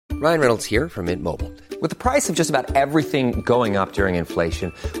Ryan Reynolds here from Mint Mobile. With the price of just about everything going up during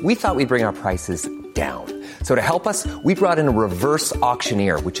inflation, we thought we'd bring our prices down. So to help us, we brought in a reverse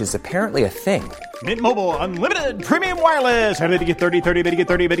auctioneer, which is apparently a thing. Mint Mobile Unlimited Premium Wireless. How to get 30, 30, bit to get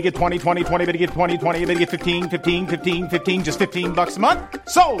 30, bit to get 20, 20, 20, bit to get 20, 20, bit to get 15, 15, 15, 15, just $15 a month?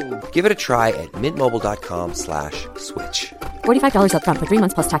 Sold! Give it a try at mintmobile.com/switch. $45 up front for 3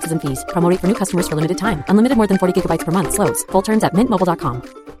 months plus taxes and fees. Promo rate for new customers for limited time. Unlimited more than 40 gigabytes per month. Slows full terms at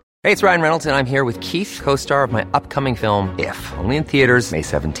mintmobile.com. Hey, it's Ryan Reynolds, and I'm here with Keith, co-star of my upcoming film, If, only in theaters May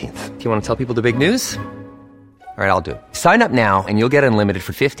 17th. Do you want to tell people the big news? All right, I'll do it. Sign up now and you'll get unlimited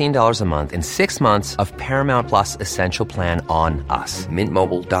for $15 a month and 6 months of Paramount Plus Essential Plan on us.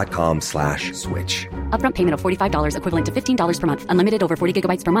 Mintmobile.com/switch. Upfront payment of $45 equivalent to $15 per month. Unlimited over 40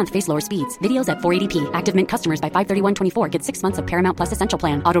 gigabytes per month. Face lower speeds. Videos at 480p. Active Mint customers by 531.24 get 6 months of Paramount Plus Essential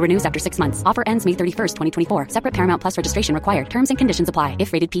Plan. Auto renews after 6 months. Offer ends May 31st, 2024. Separate Paramount Plus registration required. Terms and conditions apply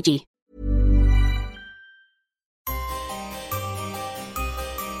if rated PG.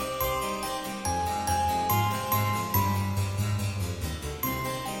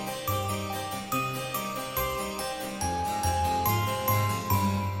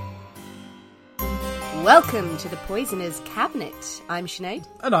 Welcome to the Poisoner's Cabinet. I'm Sinead.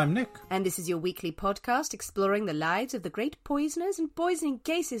 And I'm Nick. And this is your weekly podcast exploring the lives of the great poisoners and poisoning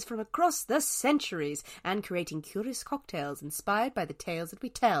cases from across the centuries and creating curious cocktails inspired by the tales that we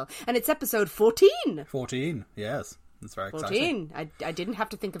tell. And it's episode 14. 14, yes. That's very exciting. 14. I didn't have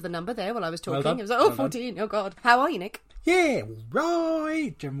to think of the number there while I was talking. Well done. It was like, Well 14. Oh, God. How are you, Nick? Yeah,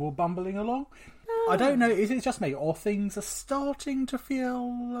 right. General bumbling along. I don't know, is it just me, or things are starting to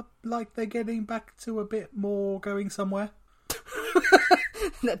feel like they're getting back to a bit more going somewhere?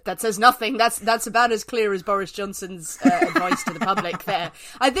 That says nothing. That's about as clear as Boris Johnson's advice to the public there.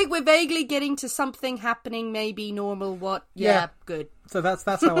 I think we're vaguely getting to something happening, maybe normal, what? Yeah. Good. So that's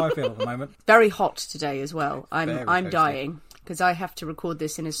how I feel at the moment. Very hot today as well. I'm toasty. dying, because I have to record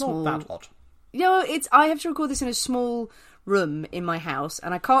this in a small... Not that hot. I have to record this in a small room in my house,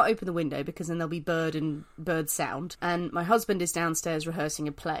 and I can't open the window because then there'll be bird sound. And my husband is downstairs rehearsing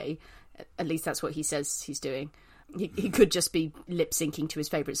a play. At least that's what he says he's doing. He could just be lip syncing to his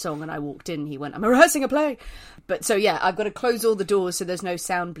favourite song, and I walked in and he went, "I'm rehearsing a play." But so yeah, I've got to close all the doors so there's no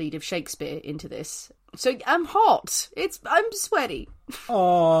sound bleed of Shakespeare into this. So I'm hot. I'm sweaty.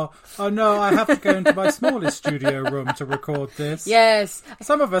 Oh no, I have to go into my smallest studio room to record this. Yes.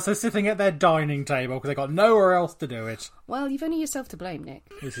 Some of us are sitting at their dining table because they've got nowhere else to do it. Well, you've only yourself to blame,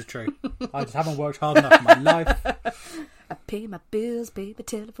 Nick. This is true. I just haven't worked hard enough in my life. I pay my bills, pay my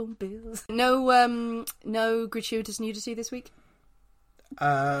telephone bills. No gratuitous nudity this week?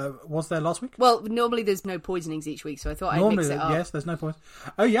 Was there last week? Well, normally there's no poisonings each week, so I thought I'd mix it up. Yes, there's no point.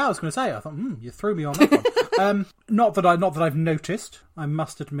 Oh yeah, I was going to say. I thought, you threw me on that one. Not that I've noticed. I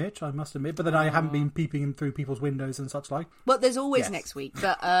must admit. But then I haven't been peeping in through people's windows and such like. Well, there's always next week.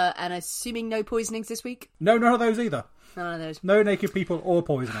 But and assuming no poisonings this week. No, none of those either. None of those. No naked people or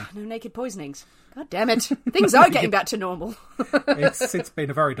poisoning. No naked poisonings. God damn it. Things are getting back to normal. It's been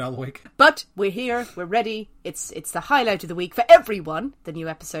a very dull week. But we're here, we're ready. It's the highlight of the week for everyone, the new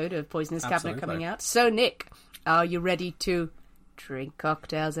episode of Poisoner's Cabinet coming out. So, Nick, are you ready to drink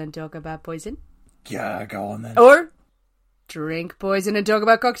cocktails and talk about poison? Yeah, go on then. Or drink poison and talk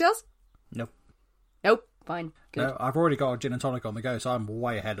about cocktails? Nope. Fine. Good. No, I've already got a gin and tonic on the go, so I'm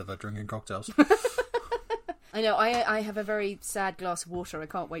way ahead of the drinking cocktails. I know, I have a very sad glass of water. I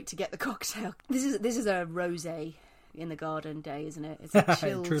can't wait to get the cocktail. This is a rosé in the garden day, isn't it? It's a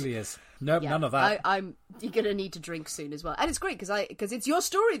chilled... It truly is. Nope, yeah, none of that. You're going to need to drink soon as well. And it's great because it's your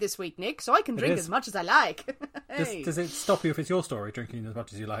story this week, Nick, so I can drink as much as I like. Hey. Does it stop you if it's your story, drinking as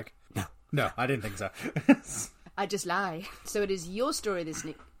much as you like? No, I didn't think so. I just lie. So it is your story this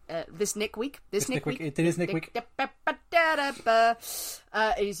Nick week. It is Nick week. It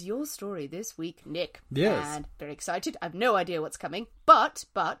is your story this week, Nick. Yes. And very excited. I have no idea what's coming. But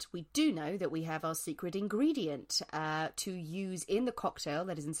we do know that we have our secret ingredient to use in the cocktail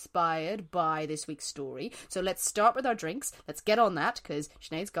that is inspired by this week's story. So let's start with our drinks. Let's get on that, because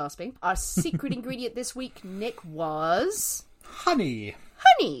Sinead's gasping. Our secret ingredient this week, Nick, was... Honey.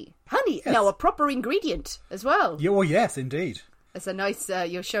 Yes. Now, a proper ingredient as well. Yeah, well, yes, indeed. It's a nice,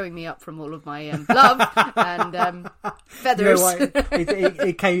 you're showing me up from all of my love and feathers. You know what?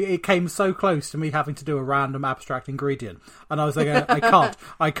 It came so close to me having to do a random abstract ingredient. And I was like, I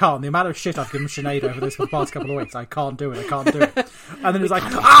can't. The amount of shit I've given Sinead over this for the past couple of weeks, I can't do it. And then it was like,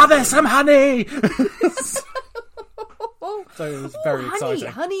 there's some honey! So it was very exciting.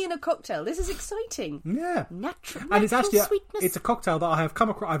 Honey in a cocktail. This is exciting. Yeah. Natural It's actually sweetness. it's a cocktail that I have come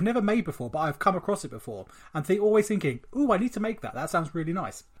across. I've never made before, but I've come across it before, and always thinking, "Ooh, I need to make that. That sounds really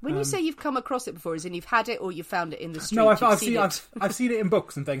nice." When you say you've come across it before, as in you've had it or you found it in the street? No, I've seen it in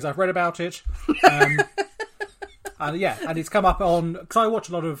books and things. I've read about it. And it's come up on, because I watch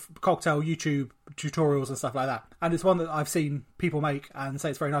a lot of cocktail YouTube tutorials and stuff like that, and it's one that I've seen people make and say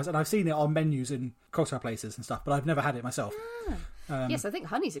it's very nice, and I've seen it on menus in cocktail places and stuff, but I've never had it myself. Yes, I think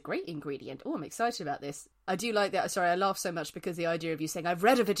honey's a great ingredient. Oh, I'm excited about this. I do like that. Sorry, I laugh so much because the idea of you saying, I've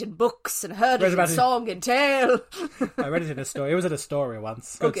read of it in books and heard it in song and tale. I read it in a story. It was in a story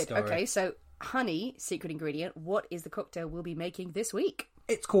once. Good. Story. Okay, so honey, secret ingredient. What is the cocktail we'll be making this week?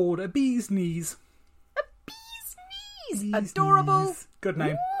 It's called a bee's knees. Adorable. Knees. Good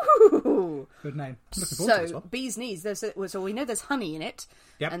name. Ooh. Good name. I'm looking forward to this one. Bee's knees. So we know there's honey in it.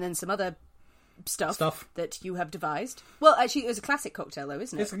 Yep. And then some other stuff that you have devised. Well, actually, it was a classic cocktail, though,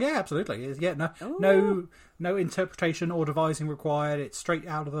 isn't it? Yeah, absolutely. No interpretation or devising required. It's straight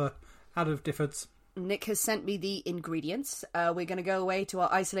out of Difford's. Nick has sent me the ingredients. We're going to go away to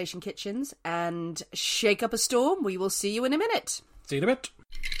our isolation kitchens and shake up a storm. We will see you in a minute. See you in a bit.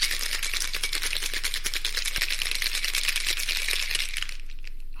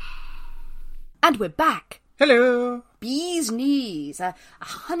 And we're back. Hello. Bee's knees, a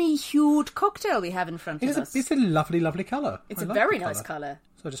honey-hued cocktail we have in front of us. It's a lovely, lovely colour. It's a very nice colour.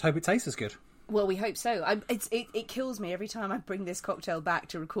 So I just hope it tastes as good. Well, we hope so. It kills me every time I bring this cocktail back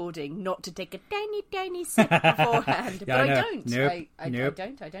to recording not to take a tiny, tiny sip beforehand. Yeah, but I don't. Nope.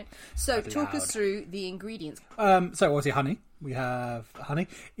 I don't. So talk us through the ingredients. So obviously honey. We have honey.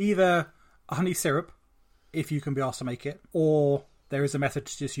 Either a honey syrup, if you can be asked to make it, or there is a method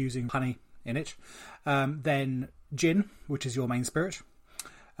to just using honey in it. Then gin, which is your main spirit,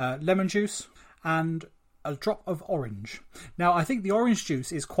 lemon juice, and a drop of orange. Now, I think the orange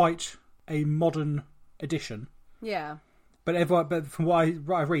juice is quite a modern addition. Yeah. But from what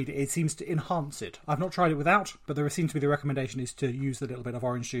I read, it seems to enhance it. I've not tried it without, but there seems to be the recommendation is to use a little bit of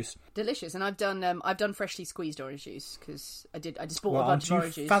orange juice. Delicious, and I've done freshly squeezed orange juice because I just bought a bunch of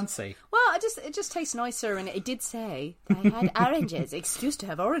orange juice. Fancy? Well, it just tastes nicer, and it did say I had oranges. It used to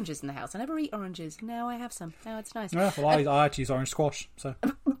have oranges in the house. I never eat oranges. Now I have some. Now it's nice. Yeah, well, I had to use orange squash. So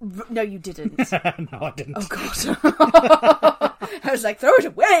no, you didn't. No, I didn't. Oh God. I was like, throw it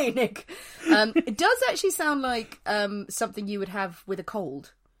away, Nick. It does actually sound like something you would have with a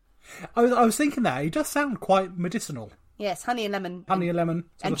cold. I was thinking that. It does sound quite medicinal. Yes, honey and lemon.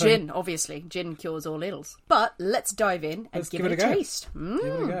 And gin, obviously. Gin cures all ills. But let's dive in and give it a taste. Give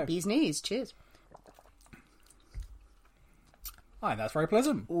it a go. Bee's knees. Cheers. Aye, that's very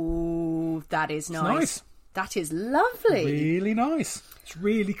pleasant. Ooh, that is nice. That is lovely. Really nice. It's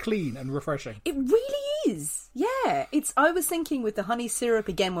really clean and refreshing. It really is. Yeah. I was thinking with the honey syrup,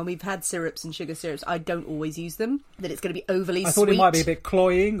 again, when we've had syrups and sugar syrups, I don't always use them, that it's going to be overly sweet. I thought it might be a bit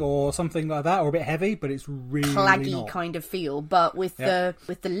cloying or something like that, or a bit heavy, but it's really claggy not. Kind of feel. But with the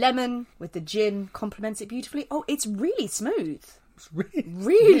lemon, with the gin, complements it beautifully. Oh, it's really smooth. It's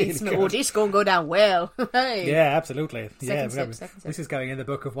really smooth. Oh, this is going to go down well. Hey. Yeah, absolutely. Second This sip. is going in the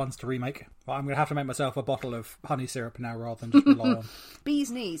book of ones to remake. Well, I'm going to have to make myself a bottle of honey syrup now rather than just rely on.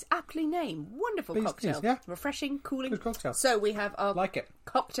 Bee's knees, aptly named. Wonderful Bee's cocktail. knees, yeah. Refreshing, cooling. Good cocktail. So we have our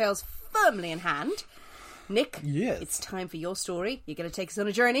cocktails firmly in hand. Nick, yes. It's time for your story. You're going to take us on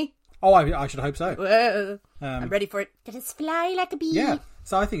a journey. Oh, I should hope so. I'm ready for it. Let us fly like a bee. Yeah,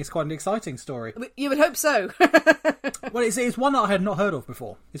 so I think it's quite an exciting story. You would hope so. Well, it's one that I had not heard of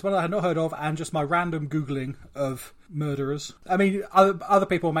before. It's one that I had not heard of, and just my random Googling of murderers. I mean, other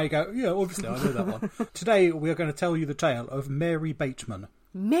people may go, yeah, obviously I know that one. Today we are going to tell you the tale of Mary Bateman.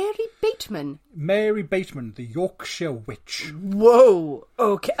 Mary Bateman? Mary Bateman, the Yorkshire witch. Whoa!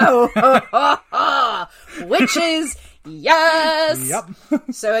 Okay. Oh, witches! Yes! Yep.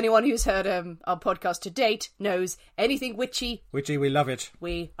 So anyone who's heard our podcast to date knows anything witchy. Witchy, we love it.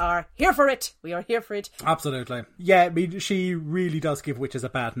 We are here for it. We are here for it. Absolutely. Yeah, I mean, she really does give witches a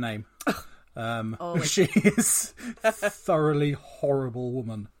bad name. She is a thoroughly horrible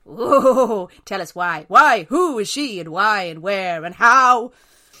woman. Ooh, tell us why. Why? Who is she, and why, and where, and how?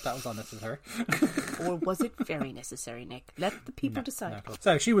 That was unnecessary. Or was it very necessary, Nick? Let the people decide. No.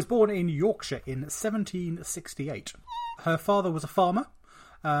 So, she was born in Yorkshire in 1768. Her father was a farmer,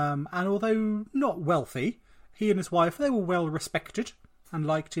 and although not wealthy, he and his wife, they were well respected and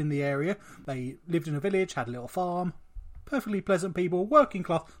liked in the area. They lived in a village, had a little farm. Perfectly pleasant people, working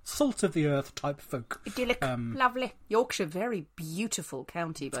class, salt of the earth type folk. Idyllic, lovely. Yorkshire, very beautiful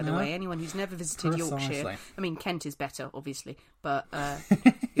county, by the way. Anyone who's never visited Yorkshire. I mean, Kent is better, obviously, but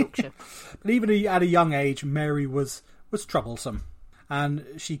Yorkshire. But even at a young age, Mary was was troublesome, and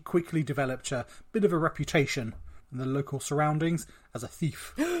she quickly developed a bit of a reputation in the local surroundings as a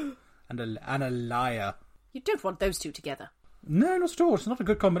thief and a liar. You don't want those two together. No, not at all. It's not a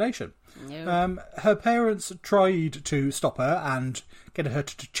good combination. No. Her parents tried to stop her and get her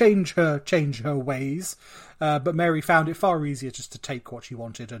to change her ways, but Mary found it far easier just to take what she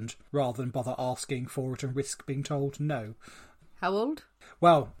wanted, and rather than bother asking for it and risk being told no. How old?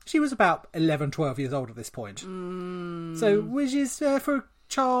 Well, she was about 11, 12 years old at this point. So, which is, for a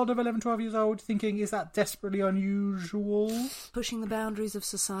child of 11, 12 years old, thinking, is that desperately unusual? Pushing the boundaries of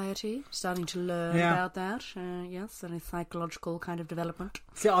society, starting to learn about that. Yes, and a psychological kind of development.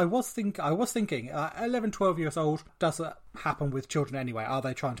 See, I was thinking, 11, 12 years old, does that happen with children anyway? Are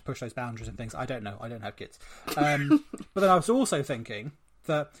they trying to push those boundaries and things? I don't know. I don't have kids. But then I was also thinking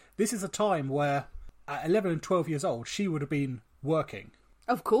that this is a time where, at 11 and 12 years old, she would have been working.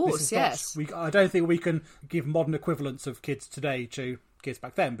 Of course, yes. I don't think we can give modern equivalents of kids today to kids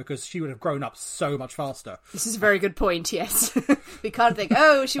back then, because she would have grown up so much faster. This is a very good point, yes. We can't think,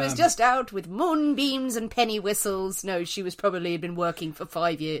 she was just out with moonbeams and penny whistles. No, she was probably had been working for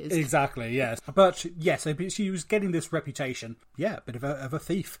 5 years. Exactly, yes. But, yes, she was getting this reputation, a bit of a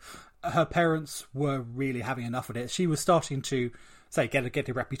thief. Her parents were really having enough of it. She was starting to get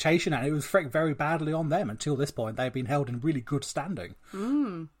a reputation, and it was very badly on them. Until this point, they had been held in really good standing.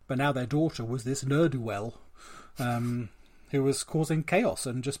 But now their daughter was this ne'er-do-well, who was causing chaos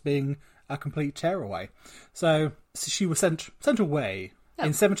and just being a complete tearaway. So she was sent away.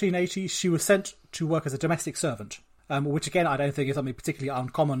 In 1780, she was sent to work as a domestic servant, which again I don't think is something particularly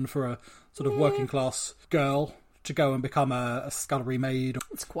uncommon for a sort of working class girl to go and become a scullery maid.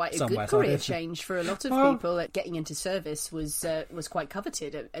 It's quite a good career change for a lot of people. Getting into service was quite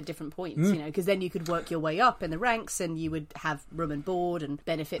coveted at different points, because then you could work your way up in the ranks, and you would have room and board and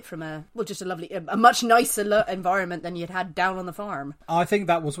benefit from a much nicer environment than you'd had down on the farm. I think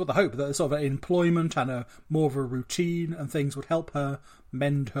that was what the hope, that sort of employment and more of a routine and things would help her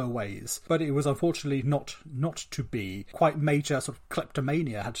mend her ways. But it was unfortunately not to be. Quite major sort of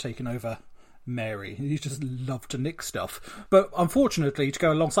kleptomania had taken over Mary. He just loved to nick stuff. But unfortunately, to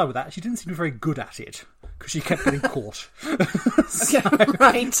go alongside with that, she didn't seem very good at it, because she kept getting caught.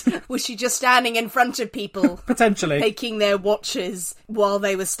 Right. Was she just standing in front of people? Potentially. Taking their watches while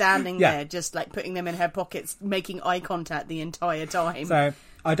they were standing there, just like putting them in her pockets, making eye contact the entire time. So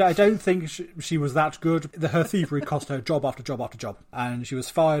I don't think she was that good. Her thievery cost her job after job after job. And she was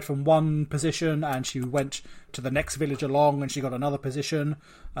fired from one position, and she went to the next village along, and she got another position.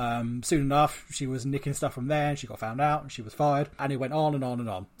 Soon enough, she was nicking stuff from there, and she got found out, and she was fired. And it went on and on and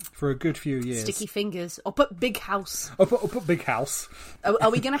on for a good few years. Sticky fingers. Or put big house. Or put big house.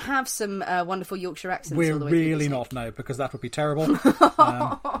 Are we going to have some wonderful Yorkshire accents? We're all the way really not, no, because that would be terrible.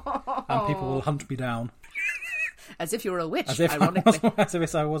 And people will hunt me down. As if you were a witch, ironically. As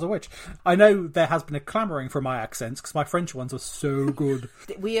if I was a witch. I know there has been a clamouring for my accents, because my French ones were so good.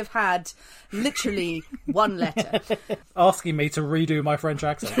 We have had literally one letter asking me to redo my French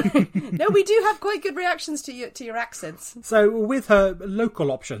accent. No, we do have quite good reactions to your accents. So with her local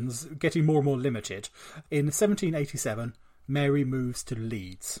options getting more and more limited, in 1787... Mary moves to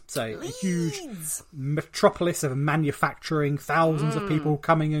Leeds. So a huge metropolis of manufacturing, thousands of people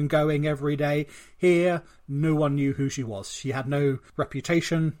coming and going every day. Here, no one knew who she was. She had no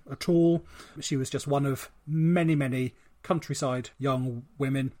reputation at all. She was just one of many, many countryside young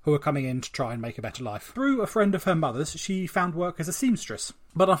women who were coming in to try and make a better life. Through a friend of her mother's, she found work as a seamstress.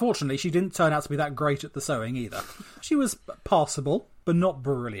 But unfortunately, she didn't turn out to be that great at the sewing either. She was passable, but not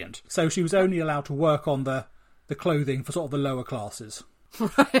brilliant. So she was only allowed to work on the clothing for sort of the lower classes.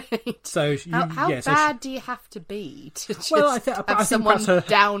 Right. So how bad do you have to be to just have someone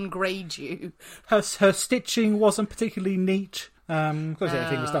downgrade you? Her stitching wasn't particularly neat. Because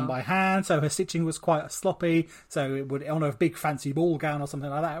everything was done by hand, so her stitching was quite sloppy. So it would, on a big fancy ball gown or something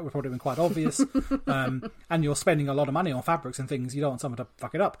like that, it would probably have been quite obvious. And you're spending a lot of money on fabrics and things, you don't want someone to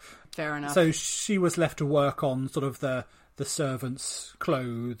fuck it up. Fair enough. So she was left to work on sort of the servants'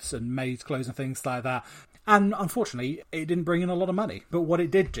 clothes and maids' clothes and things like that. And unfortunately, it didn't bring in a lot of money. But what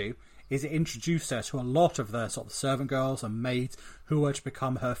it did do is it introduced her to a lot of the sort of servant girls and maids who were to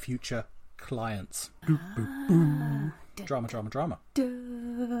become her future clients. Boop, boop, boop. Drama, drama, drama.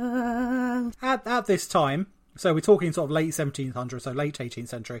 At this time, so we're talking sort of late 1700s, so late 18th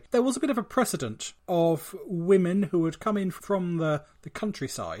century, there was a bit of a precedent of women who had come in from the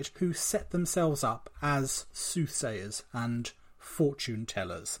countryside who set themselves up as soothsayers and fortune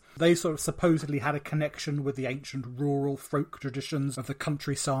tellers. They sort of supposedly had a connection with the ancient rural folk traditions of the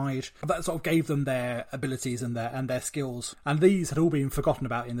countryside that sort of gave them their abilities and their skills. And these had all been forgotten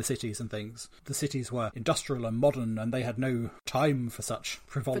about in the cities and things. The cities were industrial and modern, and they had no time for such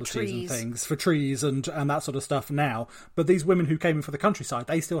frivolities and things, for trees and that sort of stuff now. But these women who came in for the countryside,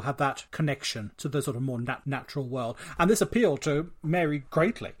 they still had that connection to the sort of more natural world. And this appealed to Mary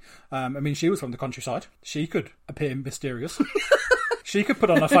greatly. I mean, she was from the countryside. She could appear mysterious. She could put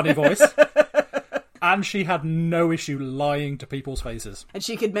on a funny voice. And she had no issue lying to people's faces. And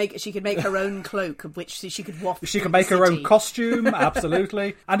she could make her own cloak, of which she could waft. She could make her own costume,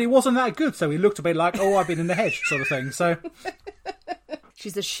 absolutely. And it wasn't that good, so he looked a bit like, oh, I've been in the hedge, sort of thing. So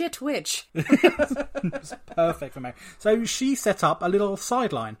she's a shit witch. It's perfect for me. So she set up a little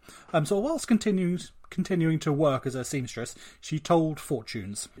sideline. So whilst continuing to work as a seamstress, she told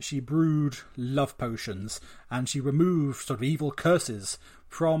fortunes. She brewed love potions, and she removed sort of evil curses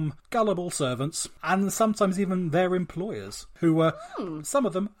from gullible servants and sometimes even their employers, who were, some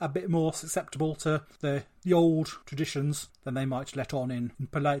of them, a bit more susceptible to the old traditions than they might let on in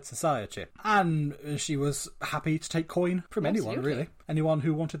polite society. And she was happy to take coin from anyone, really. Anyone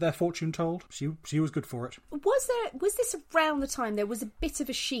who wanted their fortune told, she was good for it. Was this around the time there was a bit of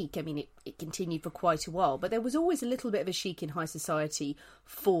a chic? I mean, it continued for quite a while, but there was always a little bit of a chic in high society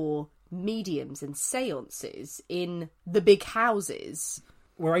for mediums and seances in the big houses.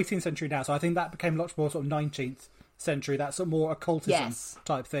 We're 18th century now, so I think that became much more sort of 19th century. That sort of more occultism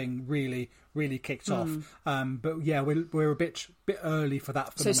type thing really kicked off. But yeah, we're a bit early for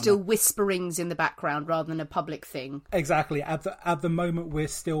that phenomenon. So still whisperings in the background rather than a public thing. Exactly. At the moment, we're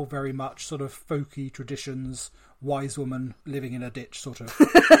still very much sort of folky traditions, wise woman living in a ditch sort of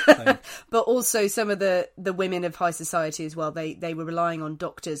thing. But also some of the women of high society as well, they were relying on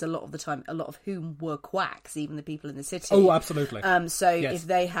doctors a lot of the time, a lot of whom were quacks, even the people in the city. Oh, absolutely. If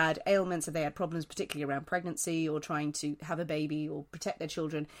they had ailments, if they had problems, particularly around pregnancy or trying to have a baby or protect their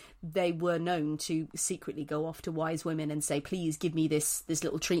children, they were known to secretly go off to wise women and say, please give me this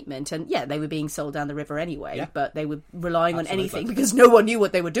little treatment. And yeah, they were being sold down the river anyway, but they were relying on anything because no one knew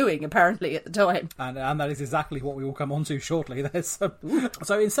what they were doing, apparently, at the time. And that is exactly what we will come on to shortly. So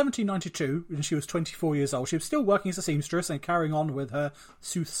in 1792, when she was 24 years old, she was still working as a seamstress and carrying on with her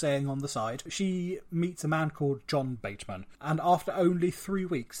soothsaying on the side. She meets a man called John Bateman, and after only 3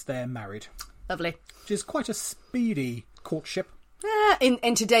 weeks, they're married. Lovely. Which is quite a speedy courtship.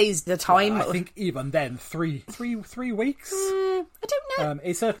 In today's the time, I think even then, three weeks. I don't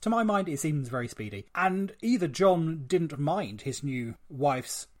know. To my mind, it seems very speedy. And either John didn't mind his new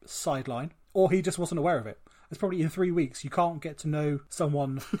wife's sideline, or he just wasn't aware of it. It's probably in 3 weeks you can't get to know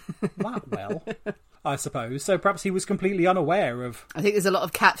someone that well, I suppose. So perhaps he was completely unaware of... I think there's a lot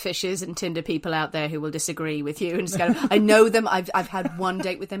of catfishes and Tinder people out there who will disagree with you and just go, I know them, I've had one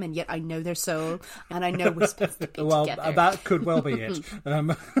date with them, and yet I know their soul, and I know we're supposed to be together. That could well be it.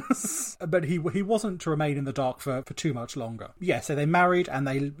 But he wasn't to remain in the dark for too much longer. Yeah, so they married and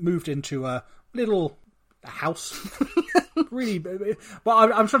they moved into a little house. Really, but I'm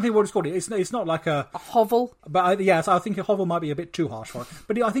trying to think what it's called. It's not like a hovel. But so I think a hovel might be a bit too harsh for it.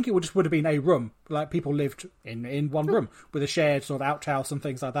 But I think it would have been a room, like people lived in one room with a shared sort of outhouse and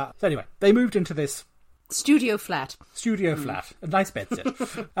things like that. So anyway, they moved into this studio flat, a nice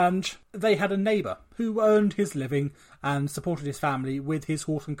bedsit, and they had a neighbour who earned his living and supported his family with his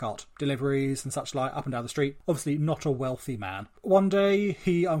horse and cart deliveries and such like up and down the street. Obviously not a wealthy man. One day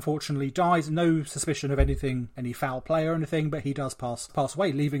he unfortunately dies. No suspicion of any foul play or anything, but he does pass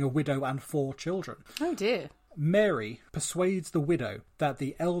away, leaving a widow and 4 children. Oh dear. Mary persuades the widow that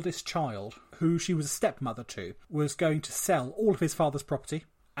the eldest child, who she was a stepmother to, was going to sell all of his father's property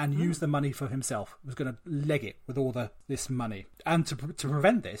and use the money for himself. Was going to leg it with all this money. And to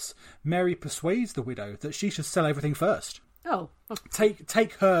prevent this, Mary persuades the widow that she should sell everything first. Oh.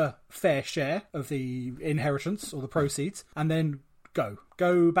 Take her fair share of the inheritance or the proceeds, and then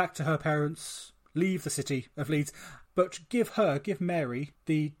go back to her parents, leave the city of Leeds, but give Mary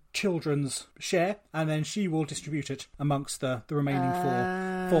the children's share, and then she will distribute it amongst the remaining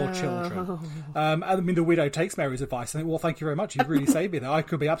four children. I mean, the widow takes Mary's advice and well, thank you very much, you've really saved me there. I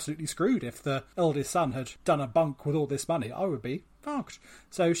could be absolutely screwed if the eldest son had done a bunk with all this money. I would be fucked.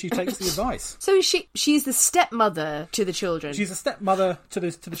 So she takes the advice. So she's the stepmother to the children. She's a stepmother to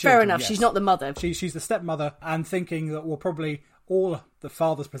the children. Fair enough. Yes. She's not the mother. She's the stepmother, and thinking that probably all the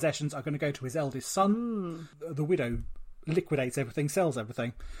father's possessions are going to go to his eldest son. The widow liquidates everything, sells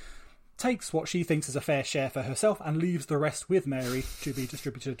everything, takes what she thinks is a fair share for herself, and leaves the rest with Mary to be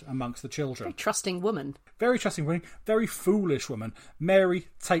distributed amongst the children. Very trusting woman. Very trusting woman. Very foolish woman. Mary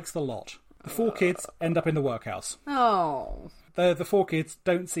takes the lot. The 4 kids end up in the workhouse. Oh. The 4 kids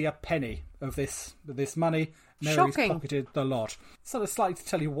don't see a penny of this money. Mary's Shocking. pocketed the lot. So it's slightly to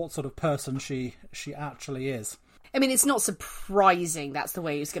tell you what sort of person she actually is. I mean, it's not surprising that's the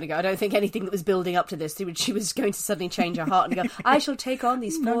way it was going to go. I don't think anything that was building up to this, she was going to suddenly change her heart and go, I shall take on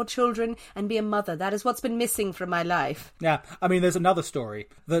these 4 children and be a mother. That is what's been missing from my life. Yeah, I mean, there's another story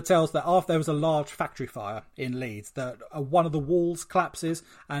that tells that after there was a large factory fire in Leeds, that one of the walls collapses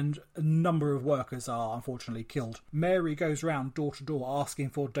and a number of workers are unfortunately killed. Mary goes round door to door asking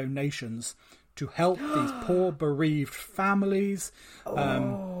for donations to help these poor bereaved families.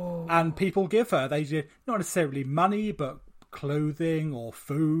 And people give her, they do not necessarily money, but clothing or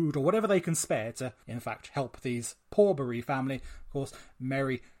food or whatever they can spare to, in fact, help these poor bereaved family. Of course,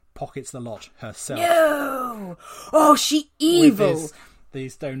 Mary pockets the lot herself. No! Oh, she evil! With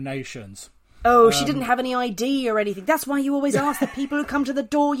these donations. Oh, she didn't have any ID or anything. That's why you always ask the people who come to the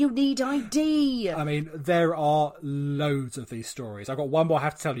door, you need ID. I mean, there are loads of these stories. I've got one more I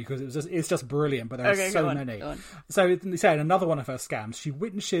have to tell you because it's just brilliant, but there are so many. Go on. So, they say in another one of her scams, she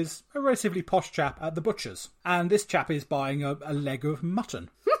witnesses a relatively posh chap at the butcher's. And this chap is buying a leg of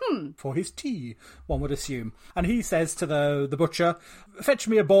mutton. For his tea, one would assume. And he says to the butcher, fetch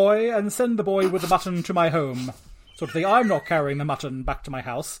me a boy and send the boy with the mutton to my home. Sort of thing. I'm not carrying the mutton back to my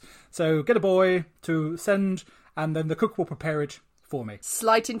house, so get a boy to send, and then the cook will prepare it for me.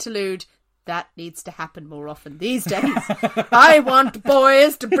 Slight interlude. That needs to happen more often these days. I want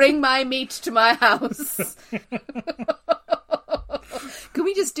boys to bring my meat to my house. Can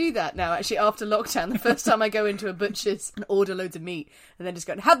we just do that now, actually, after lockdown? The first time I go into a butcher's and order loads of meat, and then just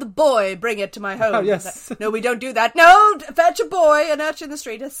go, have the boy bring it to my home. Oh, yes. Like, no, we don't do that. No, fetch a boy and out in the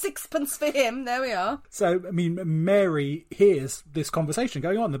street. 6pence for him. There we are. So, I mean, Mary hears this conversation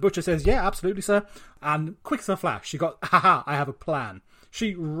going on. The butcher says, yeah, absolutely, sir. And quick as a flash, she got, haha, I have a plan.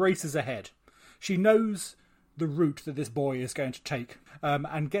 She races ahead. She knows the route that this boy is going to take,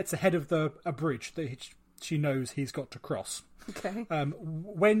 and gets ahead of a bridge that she knows he's got to cross. Okay.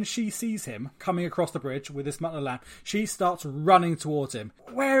 When she sees him coming across the bridge with this mutton and lamb, she starts running towards him.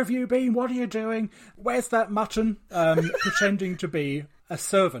 Where have you been? What are you doing? Where's that mutton? Pretending to be a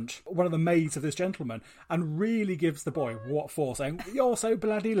servant, one of the maids of this gentleman, and really gives the boy what for, saying, you're so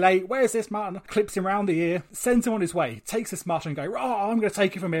bloody late, where's this mutton? Clips him round the ear, sends him on his way, takes this mutton and goes, oh, I'm going to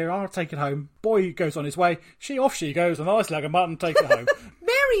take it from here, I'll take it home. Boy goes on his way, off she goes, a nice leg of mutton, takes it home.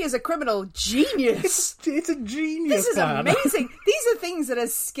 Mary is a criminal genius. It's a genius This is plan. amazing. These are things that are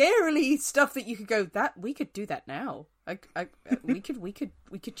scarily stuff that you could go, we could do that now. We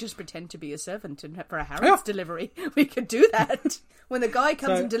could just pretend to be a servant and for a Harrods delivery. We could do that. When the guy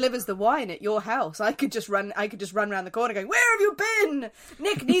comes and delivers the wine at your house, I could just run around the corner going, where have you been?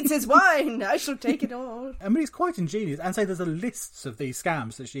 Nick needs his wine. I shall take it all. I mean, it's quite ingenious. And so there's a list of these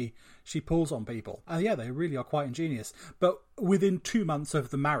scams that she pulls on people. And yeah, they really are quite ingenious. But within 2 months of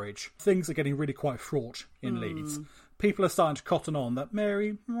the marriage, things are getting really quite fraught in Leeds. People are starting to cotton on that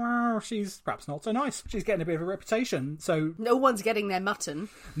Mary, well, she's perhaps not so nice. She's getting a bit of a reputation, so... No one's getting their mutton.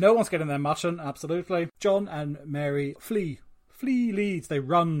 No one's getting their mutton, absolutely. John and Mary flee Leeds. They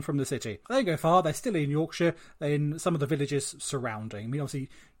run from the city. They don't go far. They're still in Yorkshire. They're in some of the villages surrounding. I mean, obviously,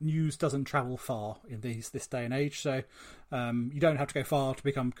 news doesn't travel far in this day and age, so you don't have to go far to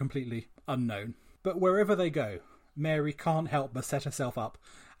become completely unknown. But wherever they go, Mary can't help but set herself up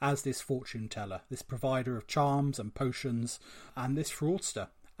as this fortune teller, this provider of charms and potions, and this fraudster.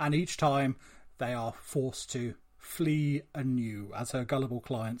 And each time they are forced to flee anew as her gullible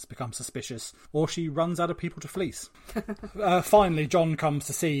clients become suspicious, or she runs out of people to fleece. Finally, John comes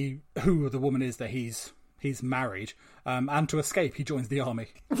to see who the woman is that he's married, and to escape, he joins the army.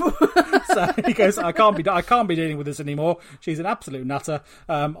 So he goes, I can't be dealing with this anymore. She's an absolute nutter.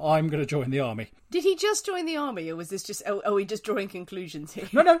 I'm going to join the army. Did he just join the army, or was this just? Are we just drawing conclusions here?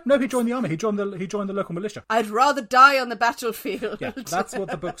 No. He joined the army. He joined the local militia. I'd rather die on the battlefield. Yeah, that's what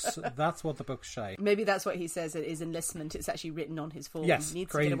the books say. Maybe that's what he says. It is enlistment. It's actually written on his form. Yes, he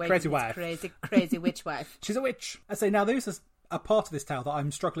needs crazy, to get away crazy from wife. Crazy witch wife. She's a witch. I say now. There's a part of this tale that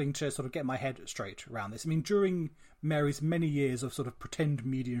I'm struggling to sort of get my head straight around this. I mean, during Mary's many years of sort of pretend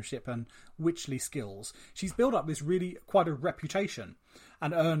mediumship and witchly skills, she's built up this really quite a reputation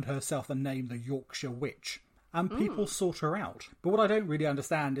and earned herself the name the Yorkshire Witch. And people sought her out. But what I don't really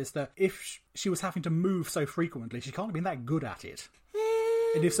understand is that if she was having to move so frequently, she can't have been that good at it.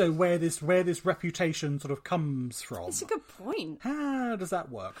 And if so, where this reputation sort of comes from. That's a good point. How does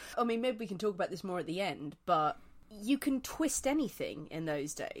that work? I mean, maybe we can talk about this more at the end, but you can twist anything in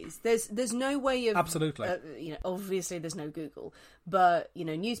those days. There's no way of... Absolutely. Obviously there's no Google, but,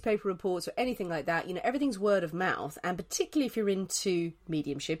 newspaper reports or anything like that, everything's word of mouth, and particularly if you're into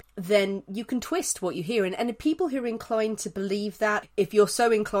mediumship, then you can twist what you hear. And people who are inclined to believe that, if you're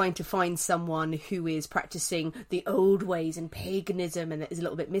so inclined to find someone who is practicing the old ways and paganism and is a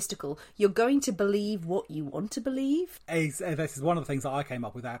little bit mystical, you're going to believe what you want to believe. This is one of the things that I came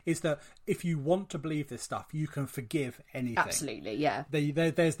up with, that is that if you want to believe this stuff, you can forgive anything. Absolutely, yeah.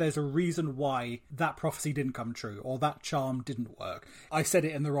 There's a reason why that prophecy didn't come true, or that charm didn't work. I said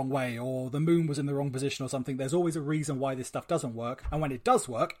it in the wrong way, or the moon was in the wrong position or something. There's always a reason why this stuff doesn't work, and when it does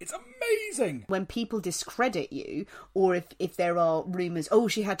work, it's amazing. When people discredit you, or if there are rumours, oh,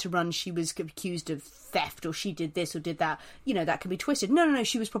 she had to run, she was accused of theft, or she did this or did that, that can be twisted. No,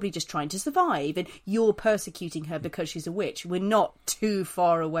 she was probably just trying to survive, and you're persecuting her because she's a witch. We're not too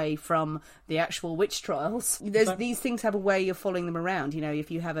far away from the actual witch trials. These things have a way of following them around. If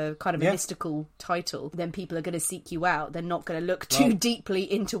you have a kind of a mystical title, then people are going to seek you out. They're not going to look too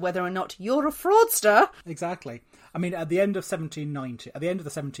deeply into whether or not you're a fraudster. Exactly. I mean, at the end of the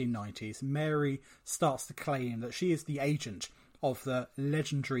 1790s, Mary starts to claim that she is the agent of the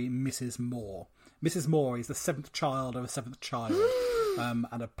legendary Mrs. Moore. Mrs. Moore is the seventh child of a seventh child, and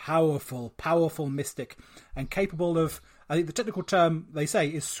a powerful, powerful mystic, and capable of, I think the technical term they say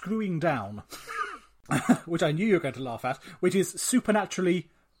is screwing down, which I knew you were going to laugh at, which is supernaturally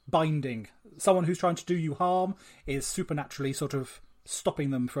binding. Someone who's trying to do you harm is supernaturally sort of stopping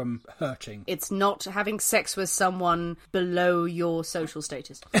them from hurting. It's not having sex with someone below your social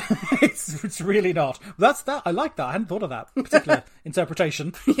status. It's really not. That's that. I like that. I hadn't thought of that particular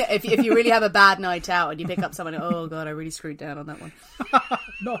interpretation. Yeah, if you really have a bad night out and you pick up someone, oh god, I really screwed down on that one.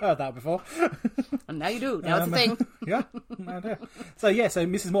 Not heard that before. And now you do. Now it's a thing. Yeah. So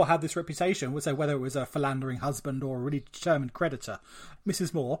Mrs. Moore had this reputation, so whether it was a philandering husband or a really determined creditor,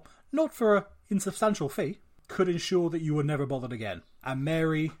 Mrs. Moore, not for an insubstantial fee, could ensure that you were never bothered again. And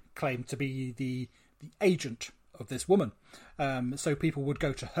Mary claimed to be the agent of this woman. So people would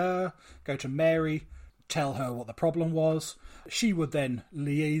go to Mary, tell her what the problem was. She would then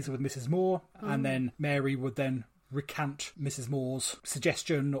liaise with Mrs. Moore, and then Mary would then recant Mrs. Moore's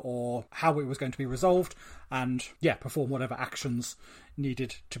suggestion or how it was going to be resolved, and perform whatever actions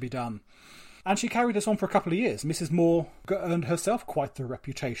needed to be done. And she carried this on for a couple of years. Mrs. Moore earned herself quite the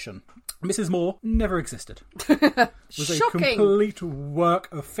reputation. Mrs. Moore never existed. Was Shocking. A complete work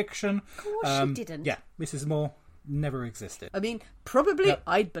of fiction. Of course she didn't. Yeah, Mrs. Moore never existed. I mean, probably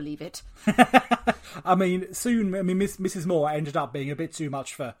I'd believe it. I mean, Mrs. Moore ended up being a bit too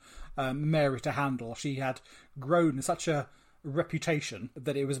much for Mary to handle. She had grown such a reputation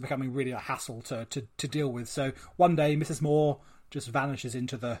that it was becoming really a hassle to deal with. So one day, Mrs. Moore just vanishes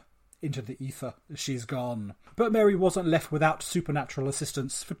into the ether. She's gone. But Mary wasn't left without supernatural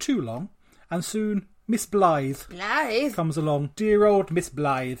assistance for too long, and soon Miss Blythe comes along. Dear old Miss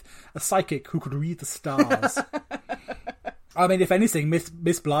Blythe, a psychic who could read the stars. I mean, if anything,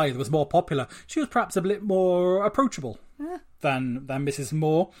 Miss Blythe was more popular. She was perhaps a bit more approachable than Mrs.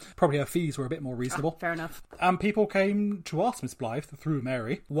 Moore. Probably her fees were a bit more reasonable. Fair enough. And people came to ask Miss Blythe, through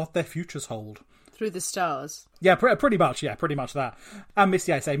Mary, what their futures hold. Through the stars. Yeah, pretty much. Yeah, pretty much that. And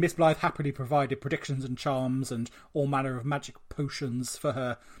Miss Blythe happily provided predictions and charms and all manner of magic potions for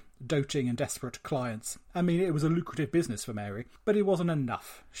her doting and desperate clients. I mean, it was a lucrative business for Mary, but it wasn't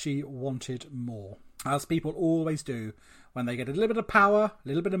enough. She wanted more. As people always do, when they get a little bit of power, a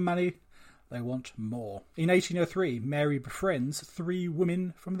little bit of money, they want more. In 1803, Mary befriends 3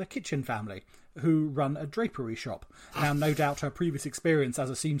 women from the Kitchen family who run a drapery shop. Now, no doubt her previous experience as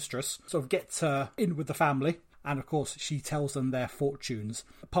a seamstress sort of gets her in with the family, and of course she tells them their fortunes,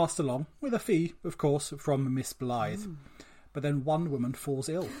 passed along with a fee, of course, from Miss Blythe. But then one woman falls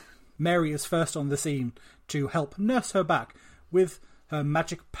ill. Mary is first on the scene to help nurse her back with her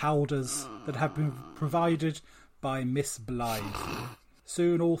magic powders that have been provided by Miss Blythe.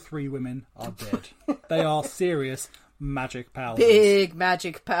 Soon all 3 women are dead. They are serious magic powders. Big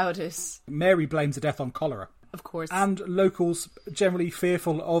magic powders. Mary blames the death on cholera. Of course. And locals generally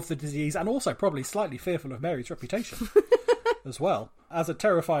fearful of the disease, and also probably slightly fearful of Mary's reputation as well. As a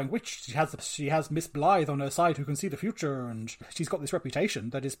terrifying witch, she has Miss Blythe on her side who can see the future, and she's got this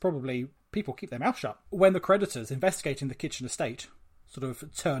reputation that is probably people keep their mouth shut. When the creditors investigating the Kitchen estate sort of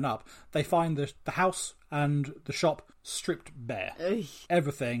turn up, they find the house and the shop stripped bare. Ugh.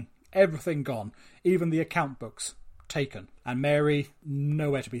 Everything gone. Even the account books taken. And Mary,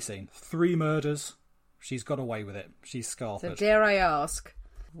 nowhere to be seen. 3 murders. She's got away with it. She's scarpered. So dare I ask,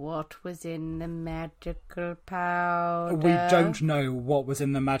 What was in the magical powder? We don't know what was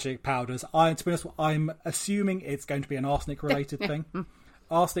in the magic powders. To be honest, I'm assuming it's going to be an arsenic-related thing.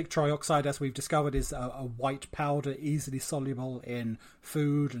 Arsenic trioxide, as we've discovered, is a white powder, easily soluble in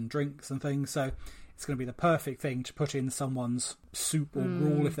food and drinks and things. So it's going to be the perfect thing to put in someone's soup or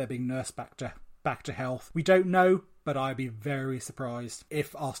gruel if they're being nursed back to health. We don't know, but I'd be very surprised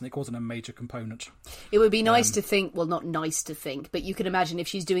if arsenic wasn't a major component. It would be nice to think, well, not nice to think, but you can imagine if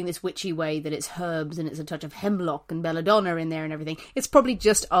she's doing this witchy way that it's herbs and it's a touch of hemlock and belladonna in there and everything, it's probably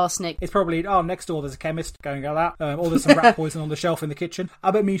just arsenic. It's probably, next door there's a chemist going at that, or there's some rat poison on the shelf in the kitchen.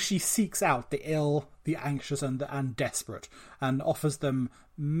 I mean, she seeks out the ill, the anxious and desperate, and offers them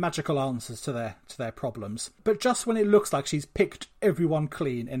magical answers to their problems. But just when it looks like she's picked everyone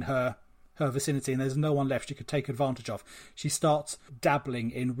clean in her vicinity and there's no one left she could take advantage of, she starts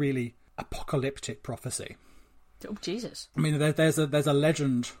dabbling in really apocalyptic prophecy. Oh, Jesus. I mean, there's a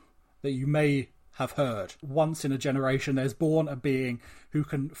legend that you may have heard. Once in a generation there's born a being who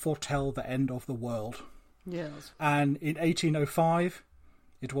can foretell the end of the world. Yes. And in 1805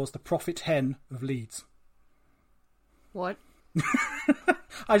 it was the prophet hen of Leeds. What?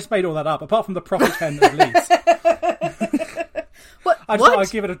 I just made all that up, apart from the prophet hen of Leeds. What? I just thought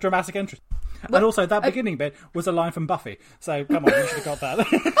I'd give it a dramatic interest. What? And also, that beginning bit was a line from Buffy. So, come on, you should have got that.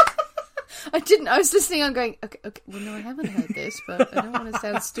 I didn't. I was listening and going, okay, well, no, I haven't heard this, but I don't want to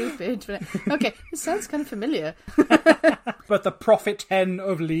sound stupid. But okay, this sounds kind of familiar. But the prophet hen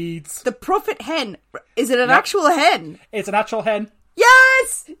of Leeds. The prophet hen. Is it an actual hen? It's an actual hen.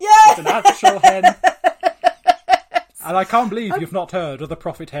 Yes! Yes! It's an actual hen. And I can't believe you've not heard of the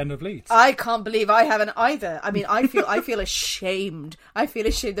prophet hen of Leeds. I can't believe I haven't either. I mean, I feel ashamed. I feel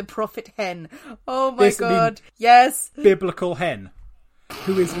ashamed. The prophet hen. Oh my God. Yes. Biblical hen,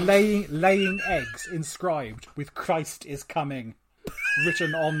 who is laying eggs inscribed with "Christ is coming"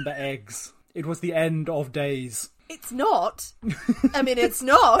 written on the eggs. It was the end of days. It's not. I mean, it's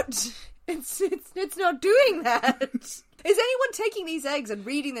not. It's not doing that. Is anyone taking these eggs and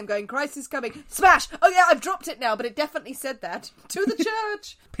reading them going, "Christ is coming, smash"? Oh yeah, I've dropped it now, but it definitely said that. To the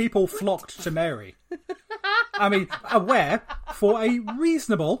church. People flocked to Mary. I mean, aware, for a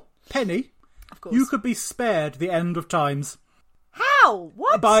reasonable penny, of course, you could be spared the end of times. How?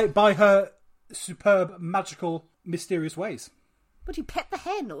 What? By her superb, magical, mysterious ways. Would you pet the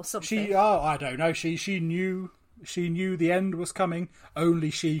hen or something? I don't know. She knew the end was coming. Only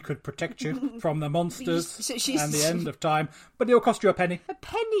she could protect you from the monsters and the end of time. But it'll cost you a penny. A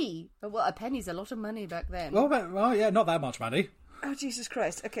penny? Well, a penny's a lot of money back then. Well, yeah, not that much money. Oh, Jesus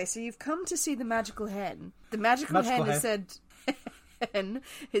Christ. Okay, so you've come to see the magical hen. The magical hen has said...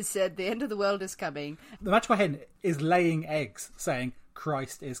 has said the end of the world is coming. The magical hen is laying eggs saying,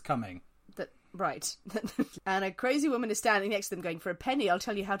 "Christ is coming." Right. And a crazy woman is standing next to them going, "For a penny, I'll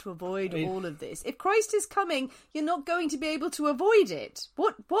tell you how to avoid all of this. If Christ is coming, you're not going to be able to avoid it.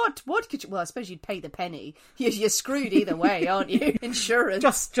 What could you... Well, I suppose you'd pay the penny. You're screwed either way, aren't you? Insurance.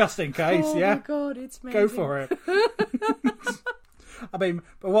 Just in case, yeah. Oh my God, it's amazing. Go for it. I mean,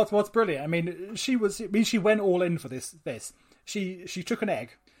 but what's brilliant, I mean, she went all in for this. She took an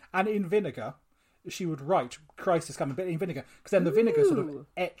egg, and in vinegar... she would write "Christ is coming," but in vinegar, because then the vinegar sort of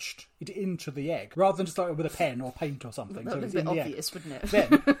etched it into the egg rather than just like with a pen or paint or something. That would be obvious, wouldn't it?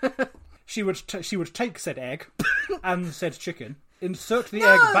 Then she would take said egg and said chicken, insert the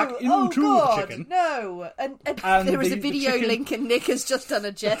egg back into the chicken. No, and there is a video link, and Nick has just done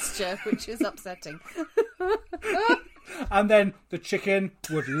a gesture which is upsetting. And then the chicken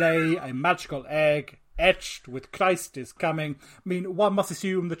would lay a magical egg, etched with "Christ is coming." I mean, one must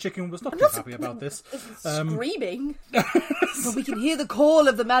assume the chicken was not too happy about this. Screaming. But we can hear the call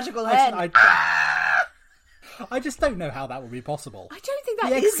of the magical hen. I just don't know how that would be possible. I don't think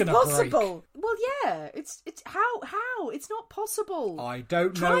that is possible. Break. Well, yeah, it's how it's not possible. I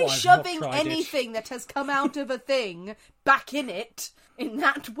don't know. Try shoving anything that has come out of a thing back in it in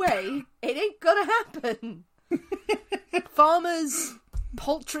that way. It ain't gonna happen.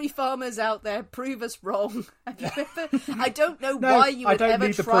 Poultry farmers out there, prove us wrong. Have you ever? I don't know why you would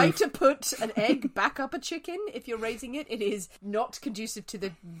ever try to put an egg back up a chicken if you're raising it. It is not conducive to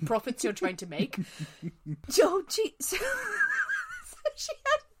the profits you're trying to make. Oh, gee. So she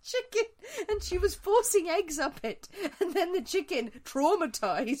had chicken and she was forcing eggs up it, and then the chicken,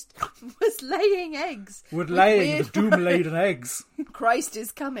 traumatised, was laying eggs. The doom-laden eggs. Christ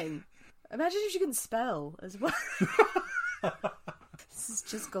is coming. Imagine if she can spell as well. This is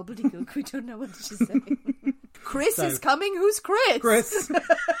just gobbledygook. We don't know what she's saying. Chris is coming. Who's Chris? Chris.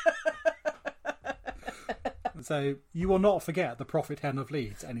 So you will not forget the prophet hen of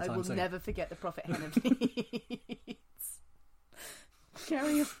Leeds anytime soon. I will never forget the prophet hen of Leeds.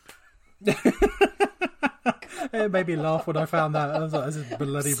 Carry on. It made me laugh when I found that. I was like, this is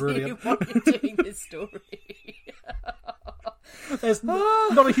bloody brilliant. Why you're doing this story. There's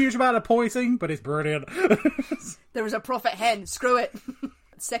not a huge amount of pointing, but it's brilliant. There is a prophet hen. Screw it.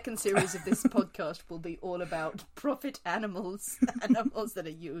 Second series of this podcast will be all about prophet animals that are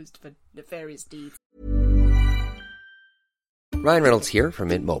used for nefarious deeds. Ryan Reynolds here from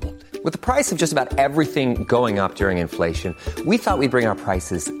Mint Mobile. With the price of just about everything going up during inflation, we thought we'd bring our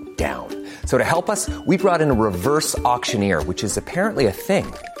prices down. So to help us, we brought in a reverse auctioneer, which is apparently a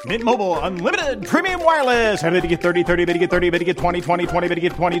thing. Mint Mobile Unlimited Premium Wireless. How to get 30, 30, how to get 30, how to get 20, 20, 20, how to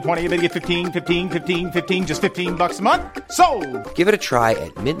get 20, 20, how to get 15, 15, 15, 15, just $15 a month? Sold! Give it a try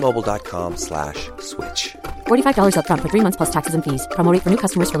at mintmobile.com/switch. $45 up front for 3 months plus taxes and fees. Promo rate for new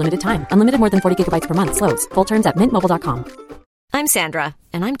customers for limited time. Unlimited more than 40 gigabytes per month. Slows full terms at mintmobile.com. I'm Sandra,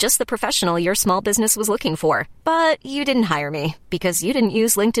 and I'm just the professional your small business was looking for. But you didn't hire me because you didn't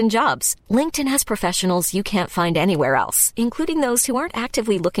use LinkedIn Jobs. LinkedIn has professionals you can't find anywhere else, including those who aren't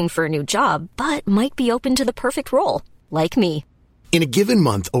actively looking for a new job, but might be open to the perfect role, like me. In a given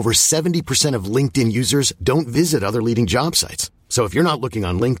month, over 70% of LinkedIn users don't visit other leading job sites. So if you're not looking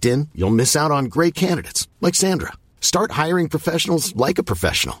on LinkedIn, you'll miss out on great candidates like Sandra. Start hiring professionals like a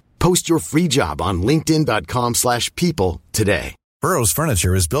professional. Post your free job on linkedin.com/people today. Burrow's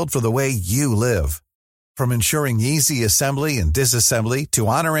furniture is built for the way you live. From ensuring easy assembly and disassembly to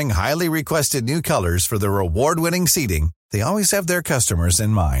honoring highly requested new colors for their award-winning seating, they always have their customers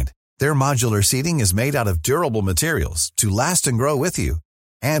in mind. Their modular seating is made out of durable materials to last and grow with you.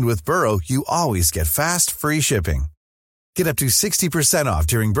 And with Burrow, you always get fast, free shipping. Get up to 60% off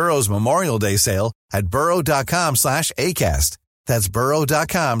during Burrow's Memorial Day sale at burrow.com/ACAST. That's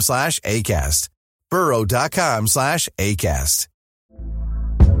burrow.com/ACAST. burrow.com/ACAST.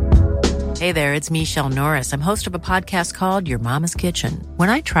 Hey there, it's Michelle Norris. I'm host of a podcast called Your Mama's Kitchen.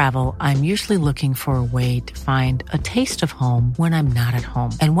 When I travel, I'm usually looking for a way to find a taste of home when I'm not at home.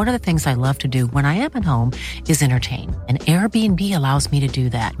 And one of the things I love to do when I am at home is entertain. And Airbnb allows me to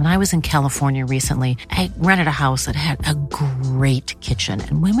do that. When I was in California recently, I rented a house that had a great kitchen.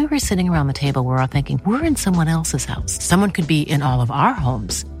 And when we were sitting around the table, we're all thinking, we're in someone else's house. Someone could be in all of our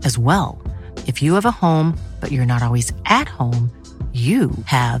homes as well. If you have a home, but you're not always at home, you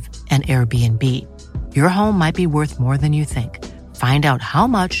have an Airbnb. Your home might be worth more than you think. Find out how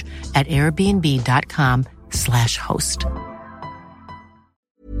much at airbnb.com/host.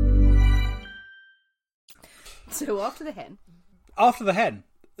 So after the hen. After the hen.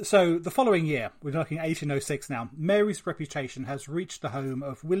 So the following year, we're looking at 1806 now, Mary's reputation has reached the home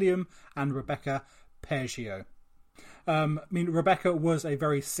of William and Rebecca Pergio. Rebecca was a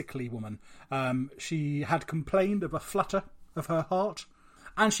very sickly woman. She had complained of a flutter of her heart,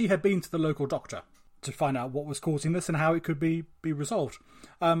 and she had been to the local doctor to find out what was causing this and how it could be resolved.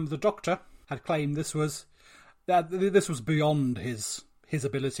 The doctor had claimed this was beyond his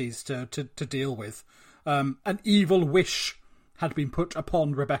abilities to deal with. An evil wish had been put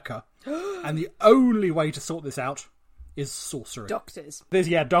upon Rebecca, and the only way to sort this out is sorcery. Doctors.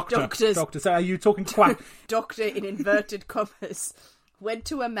 Doctors. So are you talking quack? Doctor in inverted commas. Went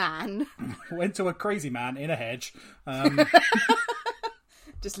to a man. Went to a crazy man in a hedge.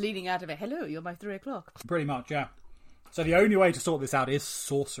 Just leaning out of it. Hello, you're my 3 o'clock. Pretty much, yeah. So the only way to sort this out is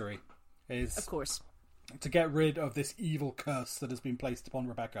sorcery. Of course. To get rid of this evil curse that has been placed upon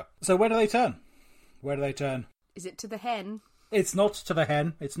Rebecca. So where do they turn? Is it to the hen? It's not to the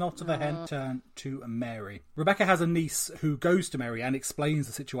hen. It's not to the hen. Turn to Mary. Rebecca has a niece who goes to Mary and explains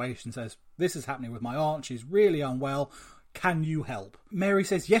the situation. Says, this is happening with my aunt. She's really unwell. Can you help? Mary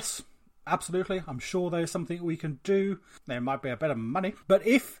says, yes, absolutely. I'm sure there's something we can do. There might be a bit of money. But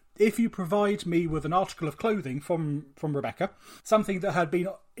if you provide me with an article of clothing from Rebecca, something that had been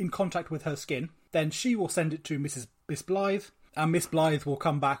in contact with her skin, then she will send it to Miss Blythe, and Miss Blythe will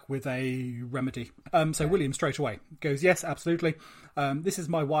come back with a remedy. So William straight away goes, yes, absolutely. This is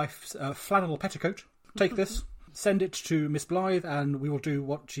my wife's flannel petticoat. Take this, send it to Miss Blythe, and we will do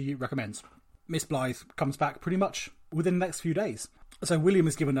what she recommends. Miss Blythe comes back pretty much within the next few days. So William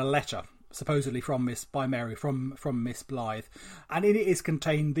is given a letter, supposedly from Miss Blythe, and in it is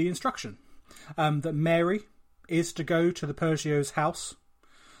contained the instruction that Mary is to go to the Pergio's house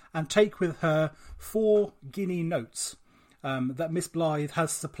and take with her 4 guinea notes that Miss Blythe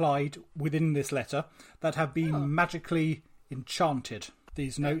has supplied within this letter that have been magically enchanted.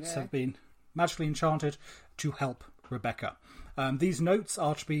 These notes have been magically enchanted to help Rebecca. These notes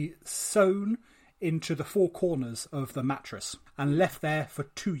are to be sewn into the 4 corners of the mattress and left there for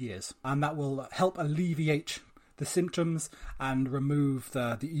 2 years, and that will help alleviate the symptoms and remove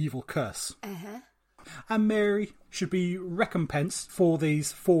the evil curse. And Mary should be recompensed for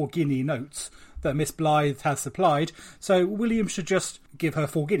these 4 guinea notes that Miss Blythe has supplied. So William should just give her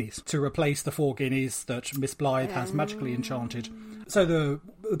 4 guineas to replace the 4 guineas that Miss Blythe has magically enchanted. So the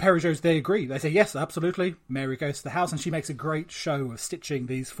Perijots, they agree. They say, yes, absolutely. Mary goes to the house and she makes a great show of stitching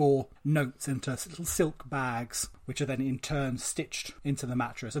these 4 notes into little silk bags, which are then in turn stitched into the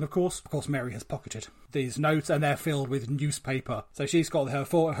mattress. And of course, Mary has pocketed these notes and they're filled with newspaper. So she's got her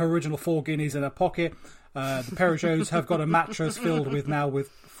original 4 guineas in her pocket. The Perijots have got a mattress filled with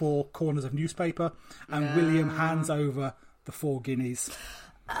 4 corners of newspaper, and William hands over the 4 guineas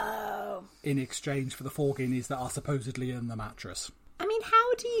in exchange for the 4 guineas that are supposedly in the mattress. I mean,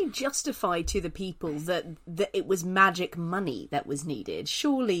 how do you justify to the people that it was magic money that was needed?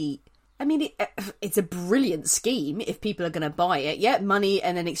 Surely, I mean, it's a brilliant scheme if people are going to buy it. Yeah, money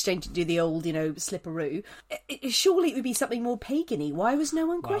and then exchange it, do the old, slipperoo. Surely it would be something more pagan-y. Why was no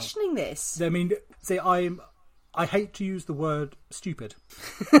one questioning this? I mean, see, I hate to use the word stupid.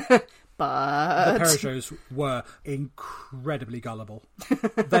 But the Perijots were incredibly gullible.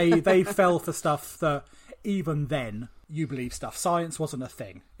 They fell for stuff that even then you believe stuff. Science wasn't a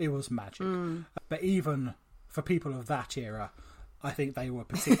thing. It was magic. But even for people of that era, I think they were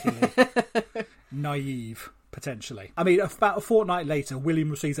particularly naive, potentially. I mean, about a fortnight later,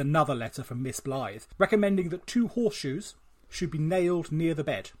 William receives another letter from Miss Blythe recommending that 2 horseshoes should be nailed near the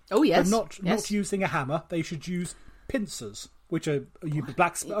bed. Oh, yes. But not using a hammer. They should use pincers, which are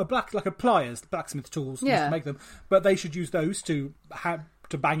like pliers, blacksmith tools used to make them. But they should use those to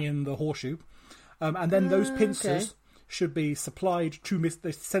bang in the horseshoe. And then those pincers should be supplied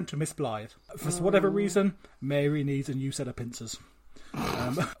sent to Miss Blythe. For whatever reason, Mary needs a new set of pincers.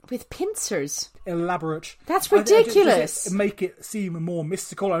 With pincers? Elaborate. That's ridiculous. Does it make it seem more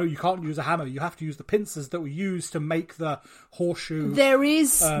mystical? Oh, you can't use a hammer. You have to use the pincers that were used to make the horseshoe. There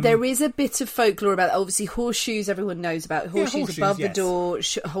is a bit of folklore about, obviously, horseshoes everyone knows about. Horseshoes above the door.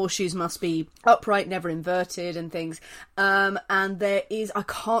 Horseshoes must be upright, never inverted and things. And there is, I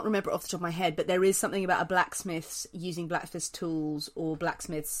can't remember off the top of my head, but there is something about a blacksmith's using blacksmith's tools or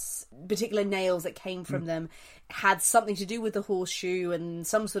blacksmith's particular nails that came from them had something to do with the horseshoe and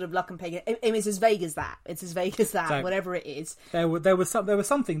some sort of luck and pagan. It's as vague as that. It's as vague as that, so, whatever it is. There was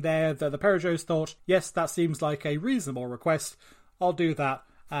something there that the Perijots thought, yes, that seems like a reasonable request. I'll do that.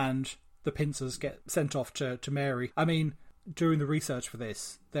 And the pincers get sent off to Mary. I mean, during the research for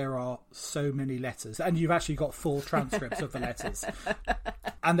this, there are so many letters, and you've actually got full transcripts of the letters,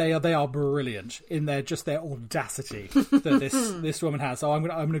 and they are brilliant in their audacity that this woman has. So I'm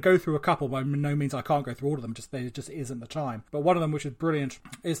going to go through a couple, but by no means I can't go through all of them. There just isn't the time. But one of them, which is brilliant,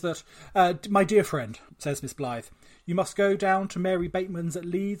 is that my dear friend, says Miss Blythe, you must go down to Mary Bateman's at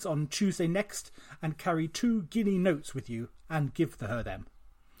Leeds on Tuesday next and carry 2 guinea notes with you and give her them.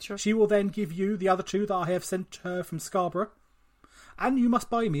 Sure. She will then give you the other 2 that I have sent her from Scarborough. And you must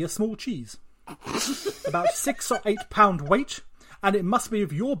buy me a small cheese. About 6 or 8 pound weight. And it must be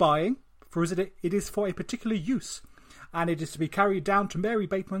of your buying, for it is for a particular use. And it is to be carried down to Mary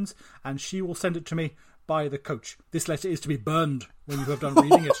Bateman's, and she will send it to me by the coach. This letter is to be burned when you have done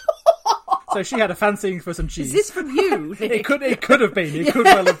reading it. So she had a fancying for some cheese. Is this from you, Nick? It could have been. It could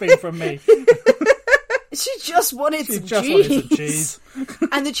well have been from me. She just wanted some cheese.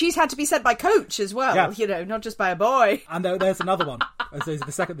 And the cheese had to be sent by coach as well, not just by a boy. And there's another one. There's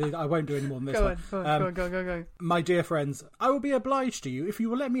the second. I won't do any more than this Go on. My dear friends, I will be obliged to you if you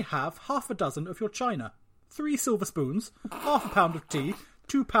will let me have 6 of your china, 3 silver spoons, ½ a pound of tea,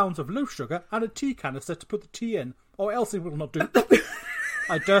 2 pounds of loaf sugar, and a tea canister to put the tea in, or else it will not do.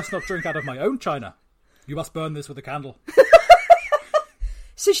 I durst not drink out of my own china. You must burn this with a candle.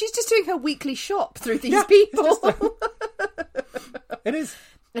 So she's just doing her weekly shop through these people. It is.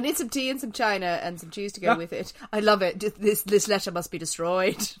 And it's some tea and some china and some cheese to go with it. I love it. This letter must be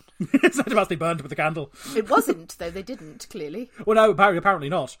destroyed. It must be burned with a candle. It wasn't, though. They didn't, clearly. Well, no, apparently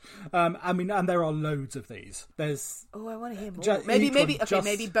not. And there are loads of these. There's. Oh, I want to hear more.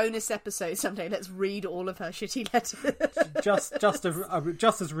 Maybe bonus episode someday. Let's read all of her shitty letters.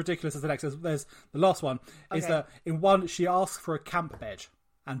 just as ridiculous as the next. There's the last one. Is that in one she asks for a camp bed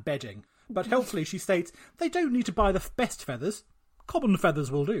and bedding, but helpfully she states they don't need to buy the best feathers. Common feathers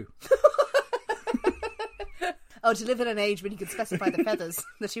will do. Oh, to live in an age when you can specify the feathers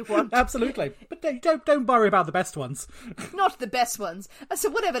that you want. Absolutely. But don't worry about the best ones. Not the best ones. So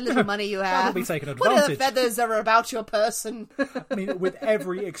whatever little money you have. That'll be taken advantage. Whatever feathers are about your person. I mean, with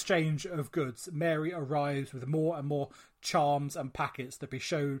every exchange of goods, Mary arrives with more and more charms and packets that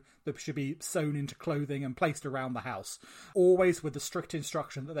should be sewn into clothing and placed around the house, always with the strict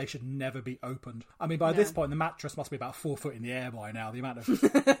instruction that they should never be opened. I mean, by this point, the mattress must be about 4 foot in the air by now, the amount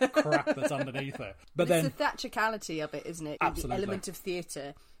of crap that's underneath it. But then it's the Thatchericality of it, isn't it? Absolutely. The element of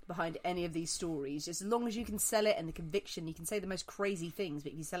theatre behind any of these stories. Just as long as you can sell it and the conviction, you can say the most crazy things,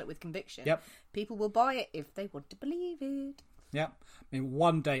 but if you sell it with conviction, people will buy it if they want to believe it. Yeah. I mean,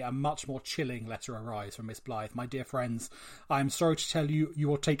 one day a much more chilling letter arrives from Miss Blythe. My dear friends, I am sorry to tell you, you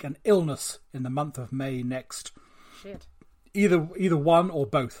will take an illness in the month of May next. Shit. Either one or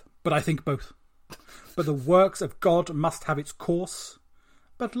both, but I think both. But the works of God must have its course.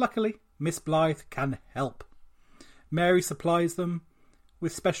 But luckily, Miss Blythe can help. Mary supplies them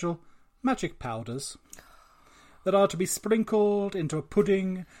with special magic powders that are to be sprinkled into a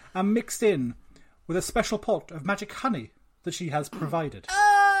pudding and mixed in with a special pot of magic honey that she has provided.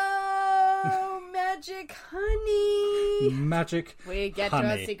 Oh, magic honey! Magic We get honey.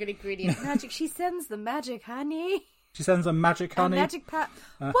 to our secret ingredient. Magic. She sends the magic honey. She sends them magic honey. What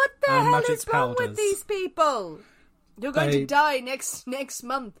the hell magic is wrong powders. with these people? You're going to die next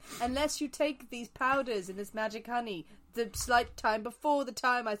month unless you take these powders and this magic honey the slight time before the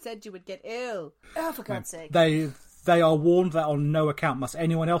time I said you would get ill. Oh, for God's sake. They are warned that on no account must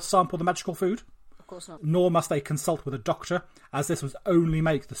anyone else sample the magical food. Of course not. Nor must they consult with a doctor, as this would only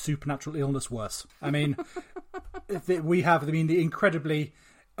make the supernatural illness worse. I mean, we have the incredibly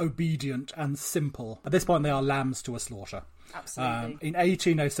obedient and simple. At this point, they are lambs to a slaughter. Absolutely. In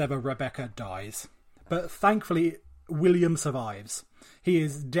 1807, Rebecca dies. But thankfully, William survives. He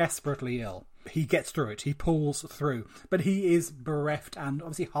is desperately ill. He gets through it. He pulls through. But he is bereft and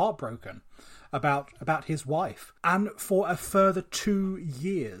obviously heartbroken about his wife. And for a further 2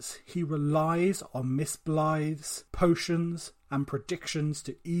 years, he relies on Miss Blythe's potions and predictions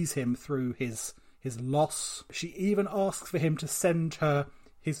to ease him through his loss. She even asks for him to send her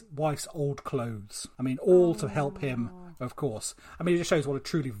his wife's old clothes. I mean, all to help him, of course. I mean, it just shows what a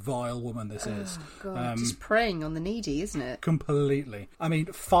truly vile woman this is. God, just preying on the needy, isn't it? Completely. I mean,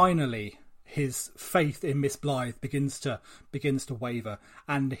 finally, his faith in Miss Blythe begins to waver,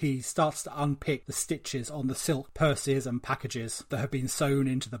 and he starts to unpick the stitches on the silk purses and packages that have been sewn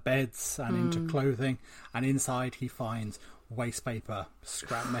into the beds and into clothing, and inside he finds waste paper,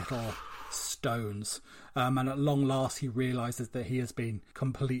 scrap metal, stones, and at long last he realises that he has been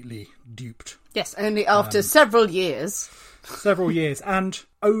completely duped. Yes, only after several years. And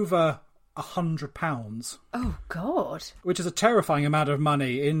over £100. Oh, God. Which is a terrifying amount of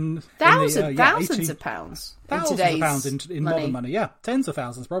money Thousands of pounds. Thousands of pounds in modern money, yeah. Tens of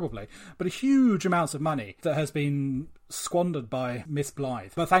thousands, probably. But huge amounts of money that has been squandered by Miss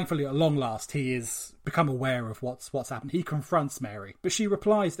Blythe. But thankfully, at long last, he is become aware of what's happened. He confronts Mary. But she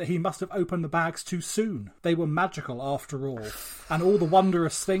replies that he must have opened the bags too soon. They were magical after all. And all the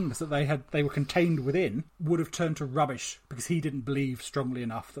wondrous things that they were contained within would have turned to rubbish because he didn't believe strongly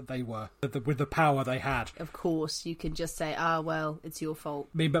enough that they were, with the power they had. Of course, you can just say, well, it's your fault.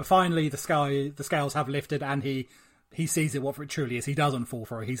 I mean, but finally the scales have lifted and he sees it what it truly is. He doesn't fall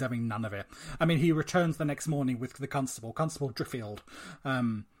for it. He's having none of it. I mean, he returns the next morning with the Constable Driffield.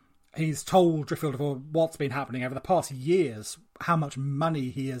 He's told Driffield of what's been happening over the past years, how much money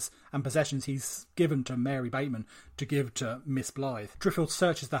he has and possessions he's given to Mary Bateman to give to Miss Blythe. Driffield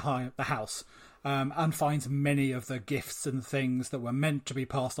searches the house and finds many of the gifts and things that were meant to be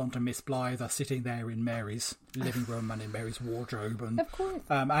passed on to Miss Blythe are sitting there in Mary's living room and in Mary's wardrobe. And, of course.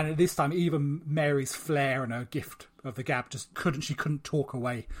 And at this time, even Mary's flair and her gift of the gab couldn't talk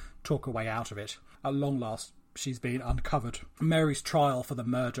away out of it. At long last, she's been uncovered. Mary's trial for the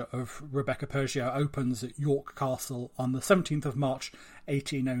murder of Rebecca Pergio opens at York Castle on the 17th of March,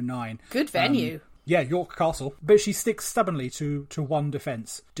 1809. Good venue. Yeah, York Castle. But she sticks stubbornly to one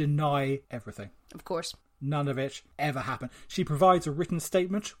defence. Deny everything. Of course. None of it ever happened. She provides a written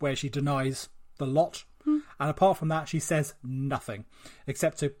statement where she denies the lot. And apart from that, she says nothing,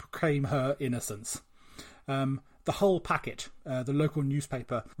 except to proclaim her innocence. The whole packet, the local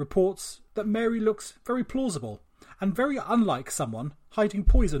newspaper, reports that Mary looks very plausible and very unlike someone hiding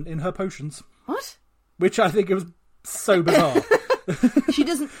poison in her potions. What? Which I think was so bizarre. She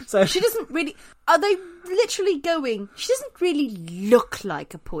doesn't really... Are they literally going... She doesn't really look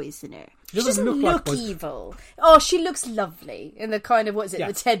like a poisoner. She doesn't look evil. Oh, she looks lovely. In the kind of,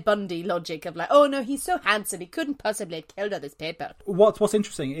 the Ted Bundy logic of like, oh no, he's so handsome, he couldn't possibly have killed others people. What's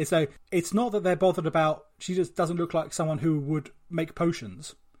interesting is, though, it's not that they're bothered about, she just doesn't look like someone who would make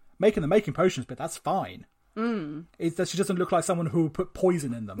potions. Making potions, but that's fine. It's that she doesn't look like someone who would put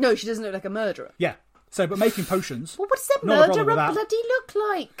poison in them. No, she doesn't look like a murderer. Yeah. So, but making potions. Well, what does that not a murderer problem with that. bloody look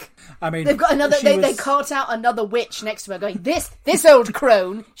like? I mean, They've got another. They caught out another witch next to her, going, "This old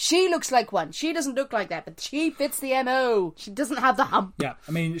crone. She looks like one. She doesn't look like that, but she fits the MO. She doesn't have the hump." Yeah,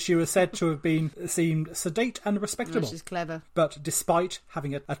 I mean, she was said to have seemed sedate and respectable. Oh, she's clever. But despite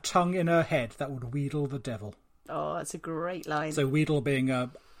having a tongue in her head that would wheedle the devil. Oh, that's a great line. So wheedle being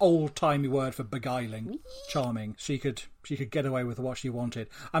a old-timey word for beguiling, charming. She could get away with what she wanted.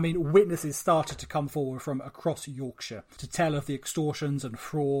 I mean, witnesses started to come forward from across Yorkshire to tell of the extortions and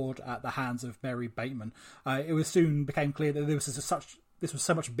fraud at the hands of Mary Bateman. It soon became clear that this was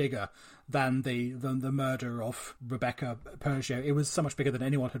so much bigger than the murder of Rebecca Pergio. It was so much bigger than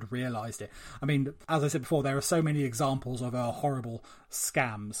anyone had realised it. I mean, as I said before, there are so many examples of her horrible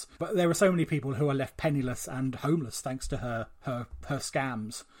scams, but there are so many people who are left penniless and homeless thanks to her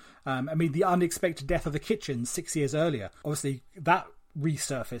scams. I mean, the unexpected death of the kitchen 6 years earlier, obviously that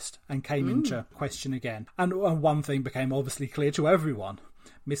resurfaced and came into question again. And one thing became obviously clear to everyone.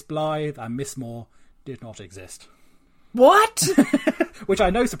 Miss Blythe and Miss Moore did not exist. What? Which I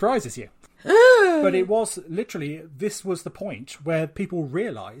know surprises you. But it was literally, this was the point where people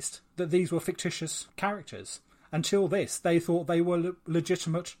realised that these were fictitious characters. Until this, they thought they were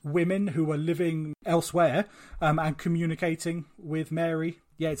legitimate women who were living elsewhere and communicating with Mary.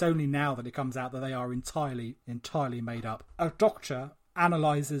 Yeah, it's only now that it comes out that they are entirely made up. A doctor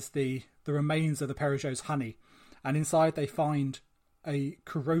analyses the remains of the Perigot's honey, and inside they find a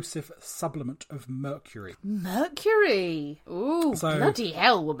corrosive supplement of mercury. Mercury? Ooh, so, bloody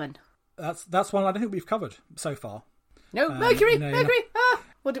hell, woman. That's one I don't think we've covered so far. No, mercury! Mercury! Ah!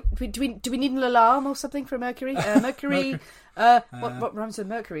 What, do we need an alarm or something for mercury? Mercury... what rhymes with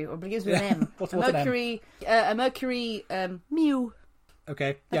mercury? Or begins with an M? What's mercury... A mercury... Mew.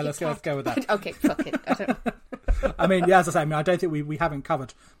 Okay, yeah, let's go with that. Okay, fuck it. I mean, yeah, as I say, I don't think we haven't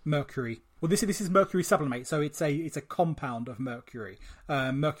covered mercury. Well, this is mercury sublimate, so it's a compound of mercury,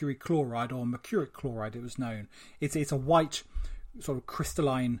 mercury chloride or mercuric chloride. It was known. It's a white sort of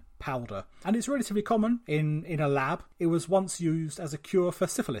crystalline powder, and it's relatively common in a lab. It was once used as a cure for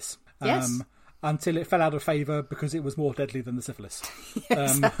syphilis. Yes. Until it fell out of favour because it was more deadly than the syphilis.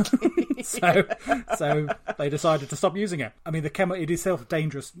 Exactly. So they decided to stop using it. I mean, it is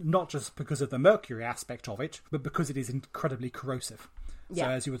self-dangerous, not just because of the mercury aspect of it, but because it is incredibly corrosive. Yeah. So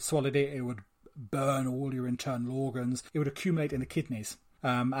as you would swallow it would burn all your internal organs. It would accumulate in the kidneys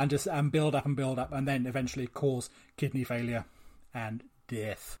and build up, and then eventually cause kidney failure and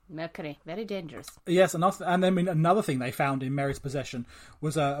death. Mercury, very dangerous. Yes, and then another thing they found in Mary's possession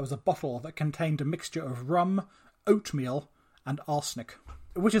was a bottle that contained a mixture of rum, oatmeal, and arsenic,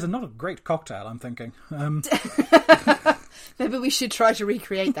 which is not a great cocktail, I'm thinking. Maybe we should try to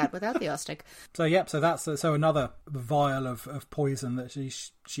recreate that without the arsenic. So that's another vial of poison that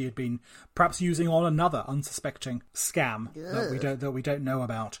she had been perhaps using on another unsuspecting scam that we don't know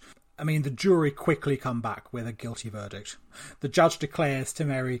about. I mean, the jury quickly come back with a guilty verdict. The judge declares to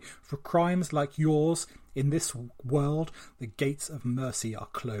Mary, "For crimes like yours, in this world, the gates of mercy are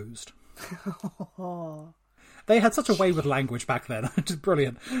closed." They had such a way with language back then. It's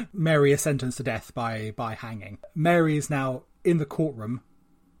brilliant. Mary is sentenced to death by hanging. Mary is now in the courtroom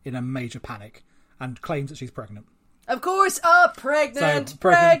in a major panic and claims that she's pregnant. Of course, pregnant. So,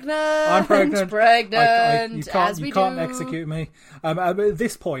 pregnant. I'm pregnant. Pregnant. You can't execute me. At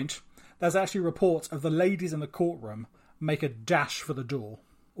this point, there's actually reports of the ladies in the courtroom make a dash for the door.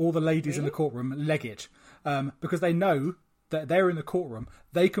 All the ladies in the courtroom leg it because they know that they're in the courtroom.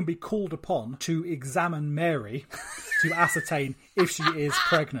 They can be called upon to examine Mary to ascertain if she is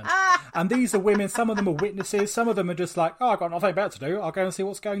pregnant. And these are women. Some of them are witnesses. Some of them are just like, "Oh, I've got nothing better to do. I'll go and see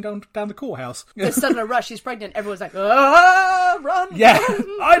what's going down the courthouse." There's sudden a rush. She's pregnant. Everyone's like, run. Yeah,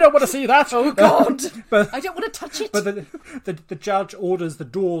 I don't want to see that. Oh, God. I don't want to touch it. But the judge orders the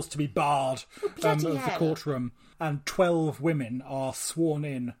doors to be barred of the hell. courtroom. And 12 women are sworn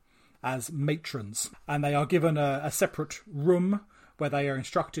in as matrons. And they are given a separate room where they are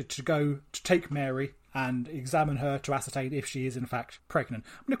instructed to go to take Mary and examine her to ascertain if she is in fact pregnant.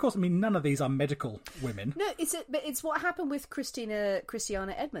 I mean, of course, none of these are medical women. No, it's what happened with Christiana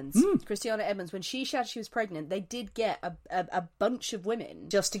Edmonds. Christiana Edmonds, when she shouted she was pregnant, they did get a bunch of women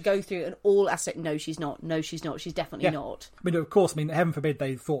just to go through and all aspect. No, she's not. No, she's not. She's definitely not. I mean, of course, heaven forbid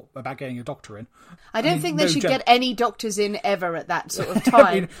they thought about getting a doctor in. I don't think they should get any doctors in ever at that sort of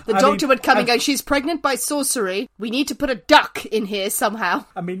time. The doctor would come and go, "She's pregnant by sorcery. We need to put a duck in here somehow."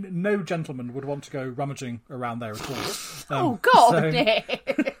 I mean, no gentleman would want to go rummaging around there at all. Oh, God,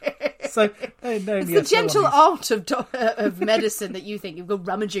 Nick. So, it's the gentle art of medicine that you think you go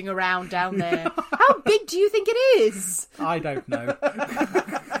rummaging around down there. How big do you think it is? I don't know.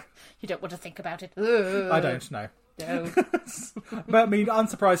 You don't want to think about it. I don't know. No. But I mean,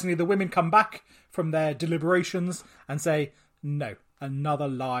 unsurprisingly, the women come back from their deliberations and say, no, another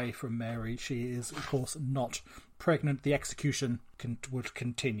lie from Mary. She is, of course, not pregnant. The execution would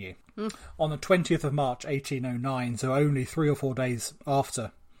continue. On the 20th of March 1809, so only 3 or 4 days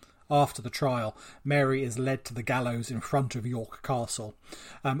after the trial, Mary is led to the gallows in front of York Castle.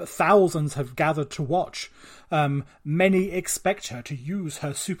 Thousands have gathered to watch. Many expect her to use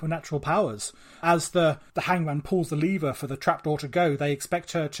her supernatural powers. As the hangman pulls the lever for the trapdoor to go, they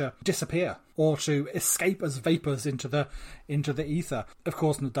expect her to disappear or to escape as vapours into the ether. Of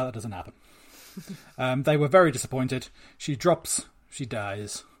course, that doesn't happen. They were very disappointed. She drops, she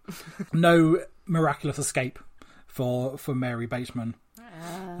dies. No miraculous escape for Mary Bateman.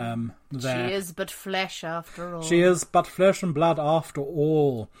 She is but flesh after all. She is but flesh and blood after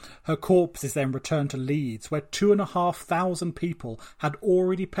all. Her corpse is then returned to Leeds, where 2,500 people had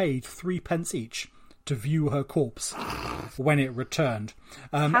already paid 3p each to view her corpse when it returned.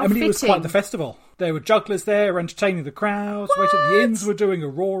 It was quite the festival. There were jugglers there entertaining the crowds. The inns were doing a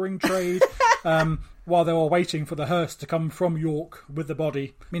roaring trade. While they were waiting for the hearse to come from York with the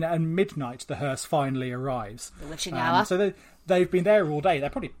body. I mean, at midnight, the hearse finally arrives. The witching hour. So they've been there all day. They're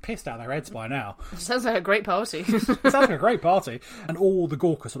probably pissed out of their heads by now. It sounds like a great party. It sounds like a great party. And all the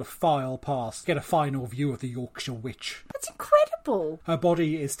Gawkers sort of file past, get a final view of the Yorkshire witch. That's incredible. Her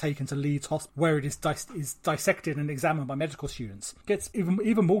body is taken to Leeds Hospital, where it is dissected and examined by medical students. Gets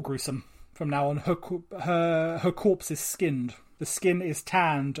even more gruesome from now on. Her corpse is skinned. The skin is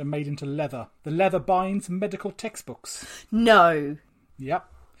tanned and made into leather. The leather binds medical textbooks. No. Yep.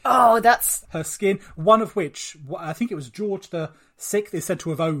 Oh, that's... Her skin, one of which, I think it was George the VI, is said to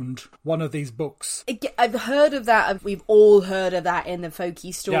have owned one of these books. I've heard of that. We've all heard of that in the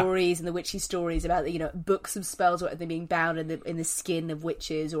folky stories and the witchy stories about, books of spells or they're being bound in the skin of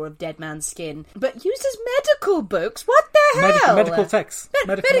witches or of dead man's skin. But used as medical books? What the hell? Medical texts.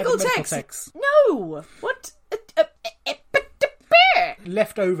 Medical texts. No. What?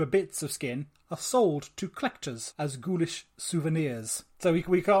 Leftover bits of skin are sold to collectors as ghoulish souvenirs. So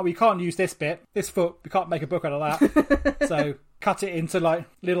we can't use this bit, this foot. We can't make a book out of that. So cut it into like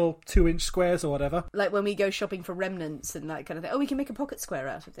little 2-inch squares or whatever. Like when we go shopping for remnants and that kind of thing. Oh, we can make a pocket square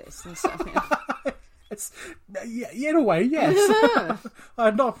out of this and stuff. Yeah. It's in a way, yes.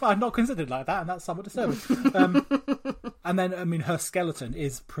 I've not considered like that, and that's somewhat disturbing. And then, her skeleton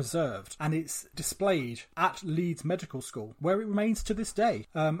is preserved, and it's displayed at Leeds Medical School, where it remains to this day,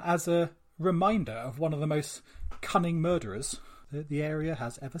 as a reminder of one of the most cunning murderers that the area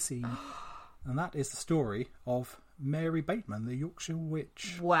has ever seen. And that is the story of Mary Bateman, the Yorkshire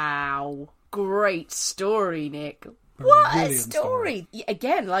witch. Wow. Great story, Nick. What a story!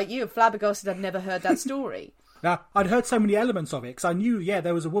 Again, like you, flabbergasted I'd never heard that story. Now, I'd heard so many elements of it, because I knew,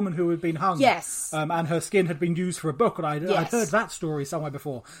 there was a woman who had been hung. Yes. And her skin had been used for a book, and I'd heard that story somewhere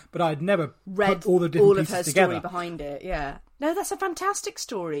before, but I'd never read put all the different all of pieces her together. Story behind it, yeah. No, that's a fantastic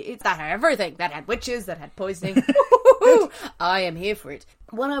story. It's that had everything. That had witches, that had poisoning. I am here for it.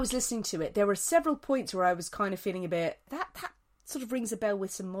 When I was listening to it, there were several points where I was kind of feeling a bit... That sort of rings a bell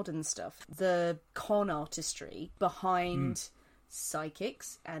with some modern stuff. The con artistry behind...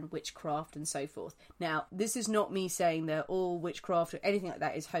 psychics and witchcraft and so forth. Now, this is not me saying that all witchcraft or anything like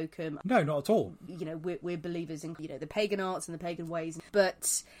that is hokum. No, not at all. We're believers in the pagan arts and the pagan ways,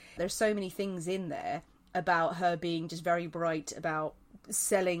 but there's so many things in there about her being just very bright about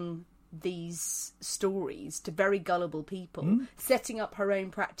selling these stories to very gullible people, setting up her own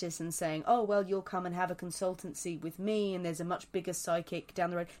practice and saying, oh, well, you'll come and have a consultancy with me and there's a much bigger psychic down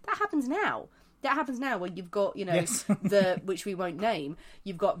the road. That happens now. That happens now where you've got, yes. which we won't name,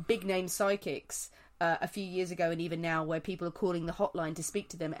 you've got big name psychics a few years ago and even now where people are calling the hotline to speak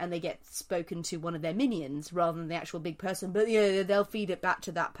to them and they get spoken to one of their minions rather than the actual big person, but they'll feed it back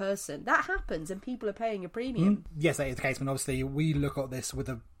to that person. That happens and people are paying a premium. Yes, that is the case. I mean, obviously we look at this with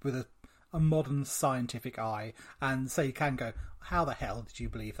a modern scientific eye and so you can go, how the hell did you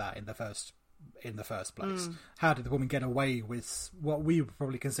believe that in the first place? How did the woman get away with what we would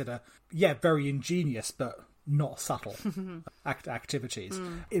probably consider very ingenious but not subtle activities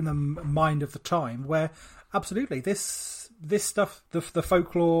in the mind of the time, where absolutely this stuff, the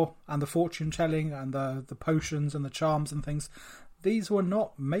folklore and the fortune telling and the potions and the charms and things, these were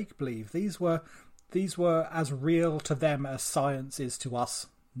not make-believe. These were as real to them as science is to us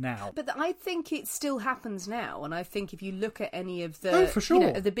now. But I think it still happens now, and I think if you look at any of the for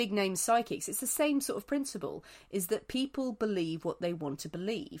sure. The big name psychics, it's the same sort of principle, is that people believe what they want to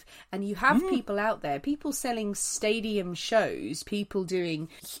believe. And you have people out there, people selling stadium shows, people doing,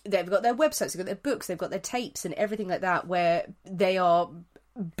 they've got their websites, they've got their books, they've got their tapes and everything like that, where they are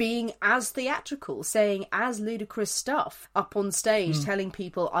being as theatrical, saying as ludicrous stuff up on stage, telling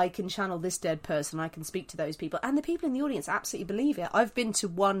people, I can channel this dead person, I can speak to those people. And the people in the audience absolutely believe it. I've been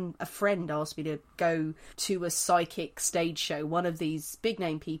to a friend asked me to go to a psychic stage show, one of these big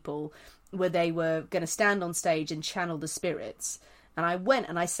name people, where they were going to stand on stage and channel the spirits. And I went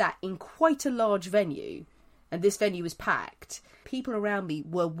and I sat in quite a large venue, and this venue was packed. People around me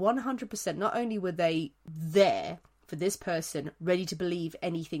were 100%, not only were they there for this person, ready to believe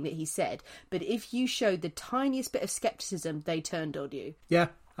anything that he said, but if you showed the tiniest bit of skepticism, they turned on you. Yeah,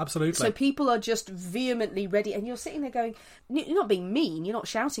 absolutely. So people are just vehemently ready, and you're sitting there going, you're not being mean, you're not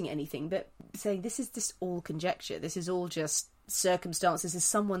shouting at anything, but saying, this is just all conjecture, this is all just circumstance, this is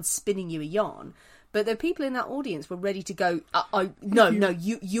someone spinning you a yarn. But the people in that audience were ready to go,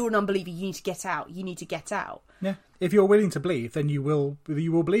 you're an unbeliever, you need to get out, you need to get out. Yeah, if you're willing to believe, then you will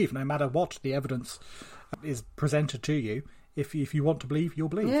believe, no matter what the evidence is presented to you. If you want to believe, you'll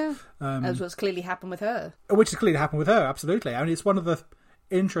believe. Yeah, that's what's clearly happened with her. Which has clearly happened with her, absolutely. I mean, it's one of the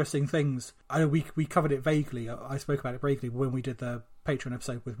interesting things. I know we covered it vaguely. I spoke about it vaguely when we did the Patreon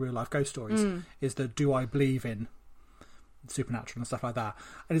episode with Real Life Ghost Stories. Is that, do I believe in supernatural and stuff like that?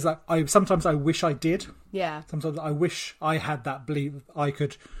 And it's like, sometimes I wish I did. Yeah. Sometimes I wish I had that belief. I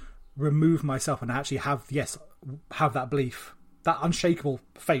could remove myself and actually have that belief, that unshakable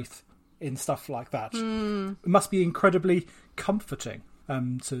faith in stuff like that. It must be incredibly comforting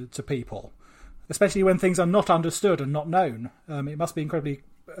to people, especially when things are not understood and not known. It must be incredibly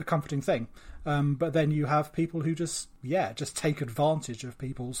a comforting thing. But then you have people who just take advantage of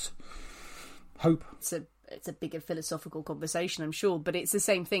people's hope. It's a bigger philosophical conversation, I'm sure, but it's the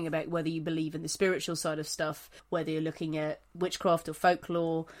same thing about whether you believe in the spiritual side of stuff, whether you're looking at witchcraft or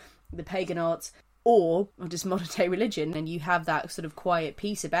folklore, the pagan arts, or just modern day religion, and you have that sort of quiet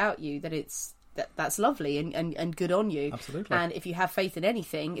peace about you, that's lovely and good on you. Absolutely. And if you have faith in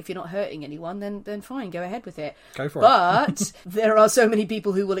anything, if you're not hurting anyone, then fine, go ahead with it. Go for it. But there are so many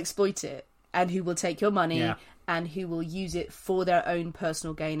people who will exploit it and who will take your money. Yeah. And who will use it for their own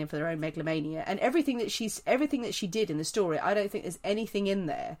personal gain and for their own megalomania. And everything that she did in the story, I don't think there's anything in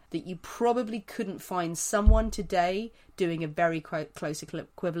there that you probably couldn't find someone today doing a very close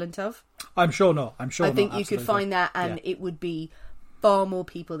equivalent of. I'm sure not. I think you could find that, and it would be far more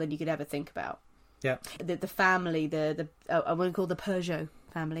people than you could ever think about. Yeah. The family, I wouldn't call the Peugeot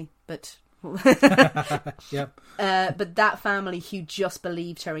family, but... Yep. But that family who just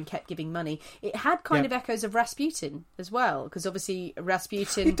believed her and kept giving money, it had kind of echoes of Rasputin as well, because obviously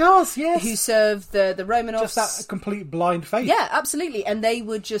Rasputin, it does, yes, who served the Romanovs, just that complete blind faith. Yeah, absolutely. And they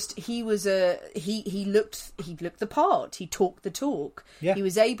were just, he looked the part, he talked the talk. Yeah. He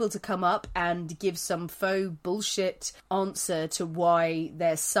was able to come up and give some faux bullshit answer to why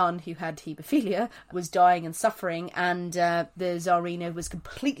their son, who had haemophilia, was dying and suffering, and the Tsarina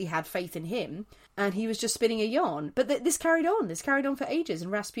completely had faith in him, and he was just spinning a yarn. But this carried on for ages,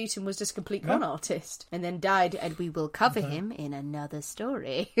 and Rasputin was just a complete con artist, and then died, and we will cover him in another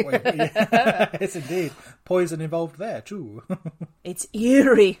story. Yes, indeed. Poison involved there too. It's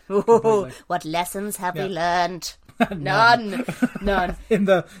eerie. What lessons have we learned? None. In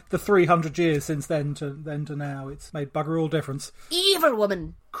the 300 years since then to now, it's made bugger all difference. Evil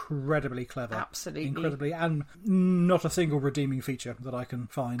woman. Incredibly clever. Absolutely. Incredibly, and not a single redeeming feature that I can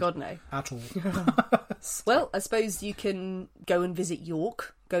find. God, no. At all. Well, I suppose you can go and visit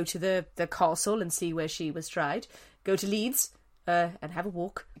York, go to the castle and see where she was tried, go to Leeds, and have a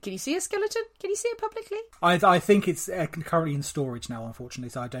walk. Can you see a skeleton? Can you see it publicly? I think it's currently in storage now, unfortunately,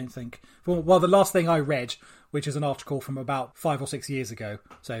 so I don't think... Well, the last thing I read, which is an article from about 5 or 6 years ago,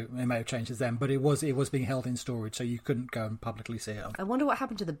 so it may have changed since then, but it was being held in storage, so you couldn't go and publicly see it. I wonder what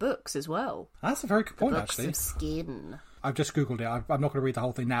happened to the books as well. That's a very good point, books actually. Of skin. I've just Googled it. I'm not going to read the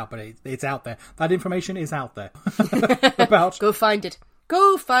whole thing now, but it's out there. That information is out there. Go find it.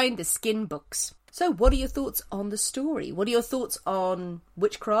 Go find the skin books. So what are your thoughts on the story? What are your thoughts on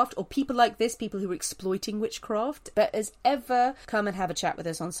witchcraft, or people like this, people who are exploiting witchcraft? But as ever, come and have a chat with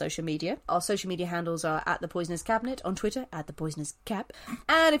us on social media. Our social media handles are @ThePoisonersCabinet, on Twitter, @ThePoisonersCap.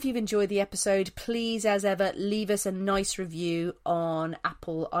 And if you've enjoyed the episode, please, as ever, leave us a nice review on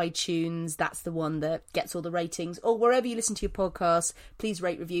Apple iTunes. That's the one that gets all the ratings. Or wherever you listen to your podcasts, please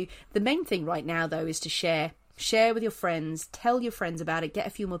rate, review. The main thing right now, though, is to share. Share with your friends, tell your friends about it, get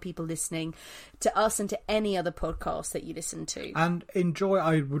a few more people listening to us and to any other podcast that you listen to. And enjoy,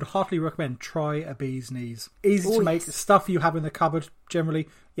 I would heartily recommend, try a bee's knees. Easy to make, stuff you have in the cupboard generally.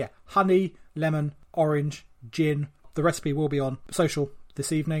 Yeah, honey, lemon, orange, gin. The recipe will be on social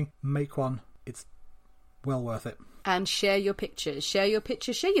this evening. Make one, it's well worth it. And share your pictures, share your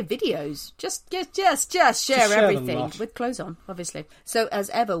videos. Just share everything with clothes on, obviously. So as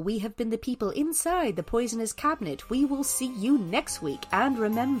ever, we have been the people inside the Poisoner's Cabinet. We will see you next week. And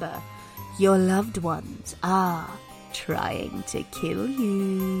remember, your loved ones are trying to kill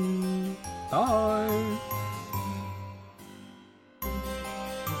you. Bye.